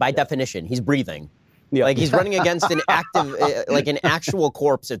lively by definition. He's breathing. Yeah. Like he's running against an active, like an actual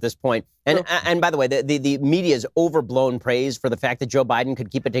corpse at this point. And by the way, the media's overblown praise for the fact that Joe Biden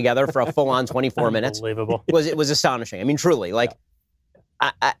could keep it together for a full-on 24 minutes. Unbelievable. It was astonishing. I mean, truly, like...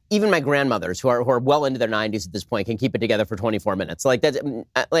 even my grandmothers, who are well into their 90s at this point, can keep it together for 24 minutes. Like that's,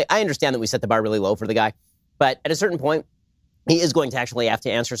 like I understand that we set the bar really low for the guy, but at a certain point, he is going to actually have to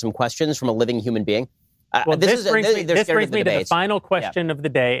answer some questions from a living human being. Well, this brings me to the final question of the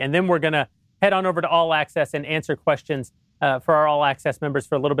day, and then we're going to head on over to All Access and answer questions for our All Access members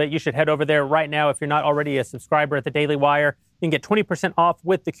for a little bit. You should head over there right now if you're not already a subscriber at the Daily Wire. You can get 20% off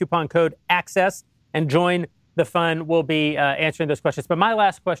with the coupon code ACCESS and join the fun. Will be answering those questions. But my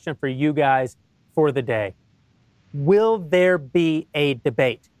last question for you guys for the day: will there be a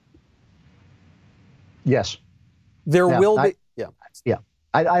debate? Yes. There will be. Yeah.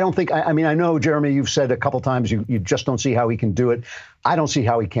 I don't think, I mean, I know, Jeremy, you've said a couple times you just don't see how he can do it. I don't see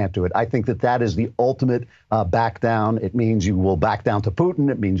how he can't do it. I think that is the ultimate back down. It means you will back down to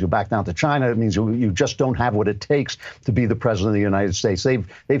Putin. It means you back down to China. It means you just don't have what it takes to be the president of the United States.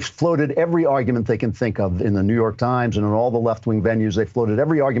 They've floated every argument they can think of in the New York Times and in all the left-wing venues. They floated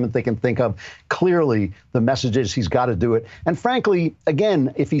every argument they can think of. Clearly, the message is he's got to do it. And frankly,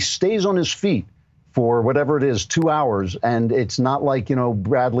 again, if he stays on his feet for whatever it is, 2 hours, and it's not like,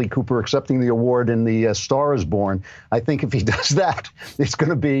 Bradley Cooper accepting the award in the Star is Born. I think if he does that, it's going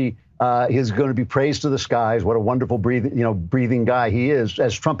to be he's going to be praised to the skies. What a wonderful breathing guy he is.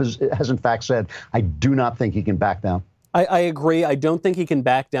 As Trump has in fact said, I do not think he can back down. I agree. I don't think he can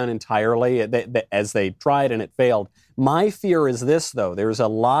back down entirely, as they tried and it failed. My fear is this, though. There's a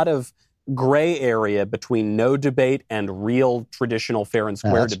lot of gray area between no debate and real traditional fair and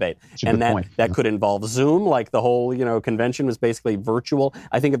square debate. And that could involve Zoom, like the whole, convention was basically virtual.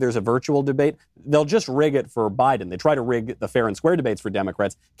 I think if there's a virtual debate, they'll just rig it for Biden. They try to rig the fair and square debates for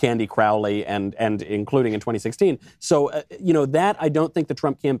Democrats, Candy Crowley and including in 2016. So, that I don't think the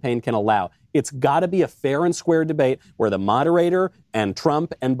Trump campaign can allow. It's got to be a fair and square debate where the moderator and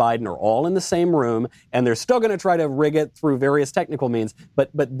Trump and Biden are all in the same room, and they're still going to try to rig it through various technical means. But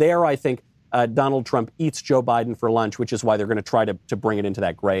there, I think Donald Trump eats Joe Biden for lunch, which is why they're going to try to bring it into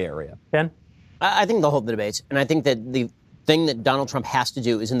that gray area. Ben? I think they'll hold the debates, and I think that the thing that Donald Trump has to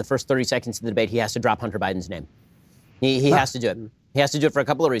do is in the first 30 seconds of the debate, he has to drop Hunter Biden's name. He has to do it. He has to do it for a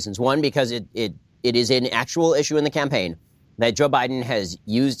couple of reasons. One, because it is an actual issue in the campaign that Joe Biden has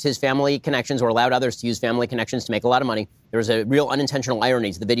used his family connections or allowed others to use family connections to make a lot of money. There was a real unintentional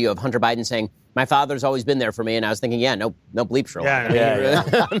irony to the video of Hunter Biden saying, "My father's always been there for me." And I was thinking, no bleep, Sherlock.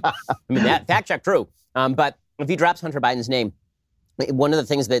 I mean, that fact check true. But if he drops Hunter Biden's name, one of the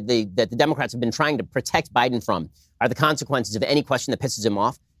things that the Democrats have been trying to protect Biden from are the consequences of any question that pisses him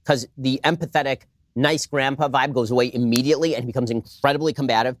off, because the empathetic, nice grandpa vibe goes away immediately and he becomes incredibly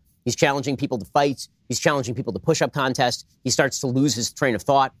combative. He's challenging people to fights. He's challenging people to push-up contests. He starts to lose his train of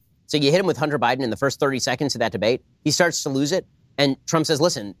thought. So you hit him with Hunter Biden in the first 30 seconds of that debate. He starts to lose it. And Trump says,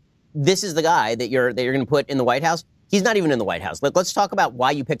 listen, this is the guy that you're going to put in the White House. He's not even in the White House. Let's talk about why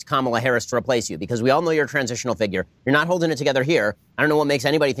you picked Kamala Harris to replace you, because we all know you're a transitional figure. You're not holding it together here. I don't know what makes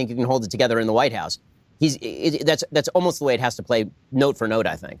anybody think you can hold it together in the White House. That's almost the way it has to play note for note,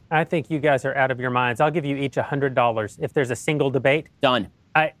 I think. I think you guys are out of your minds. I'll give you each $100 if there's a single debate. Done.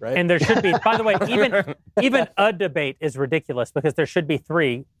 Right? And there should be, by the way, even a debate is ridiculous because there should be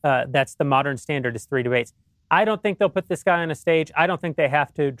 3. That's the modern standard, is 3 debates. I don't think they'll put this guy on a stage. I don't think they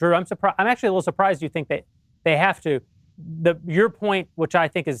have to. Drew, I'm actually a little surprised you think that they have to. Your point, which I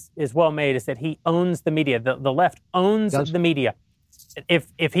think is well made, is that he owns the media. The left owns the media.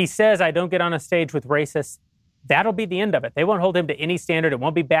 If he says, I don't get on a stage with racists, that'll be the end of it. They won't hold him to any standard. It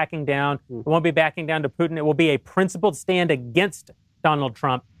won't be backing down. It won't be backing down to Putin. It will be a principled stand against Donald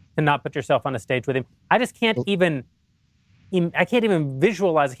Trump to not put yourself on a stage with him. I just can't even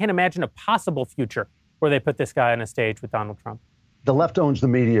visualize, I can't imagine a possible future where they put this guy on a stage with Donald Trump. The left owns the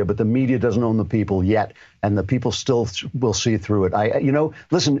media, but the media doesn't own the people yet, and the people still will see through it.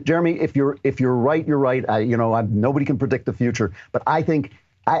 Listen, Jeremy, if you're right, you're right. Nobody can predict the future, but I think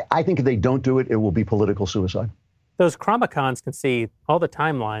I think if they don't do it, it will be political suicide. Those Chromicons can see all the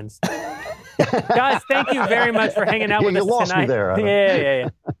timelines. Guys, thank you very much for hanging out with us tonight. You lost me there.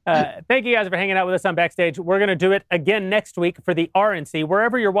 Yeah. Thank you guys for hanging out with us on Backstage. We're going to do it again next week for the RNC.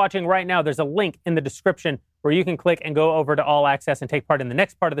 Wherever you're watching right now, there's a link in the description where you can click and go over to All Access and take part in the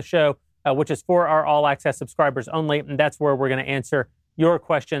next part of the show, which is for our All Access subscribers only. And that's where we're going to answer your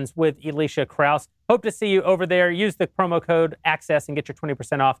questions with Elisha Krause. Hope to see you over there. Use the promo code ACCESS and get your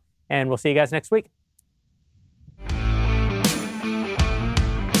 20% off. And we'll see you guys next week.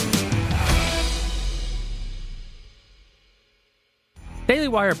 Daily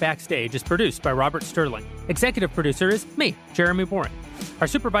Wire Backstage is produced by Robert Sterling. Executive producer is me, Jeremy Boring. Our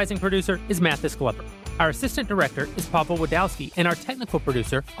supervising producer is Mathis Glover. Our assistant director is Pavel Wadowski, and our technical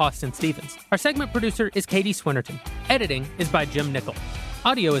producer, Austin Stevens. Our segment producer is Katie Swinnerton. Editing is by Jim Nickel.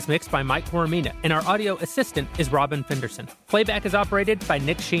 Audio is mixed by Mike Coromina, and our audio assistant is Robin Fenderson. Playback is operated by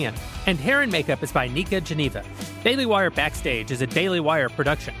Nick Sheehan, and hair and makeup is by Nika Geneva. Daily Wire Backstage is a Daily Wire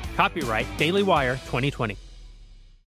production. Copyright Daily Wire 2020.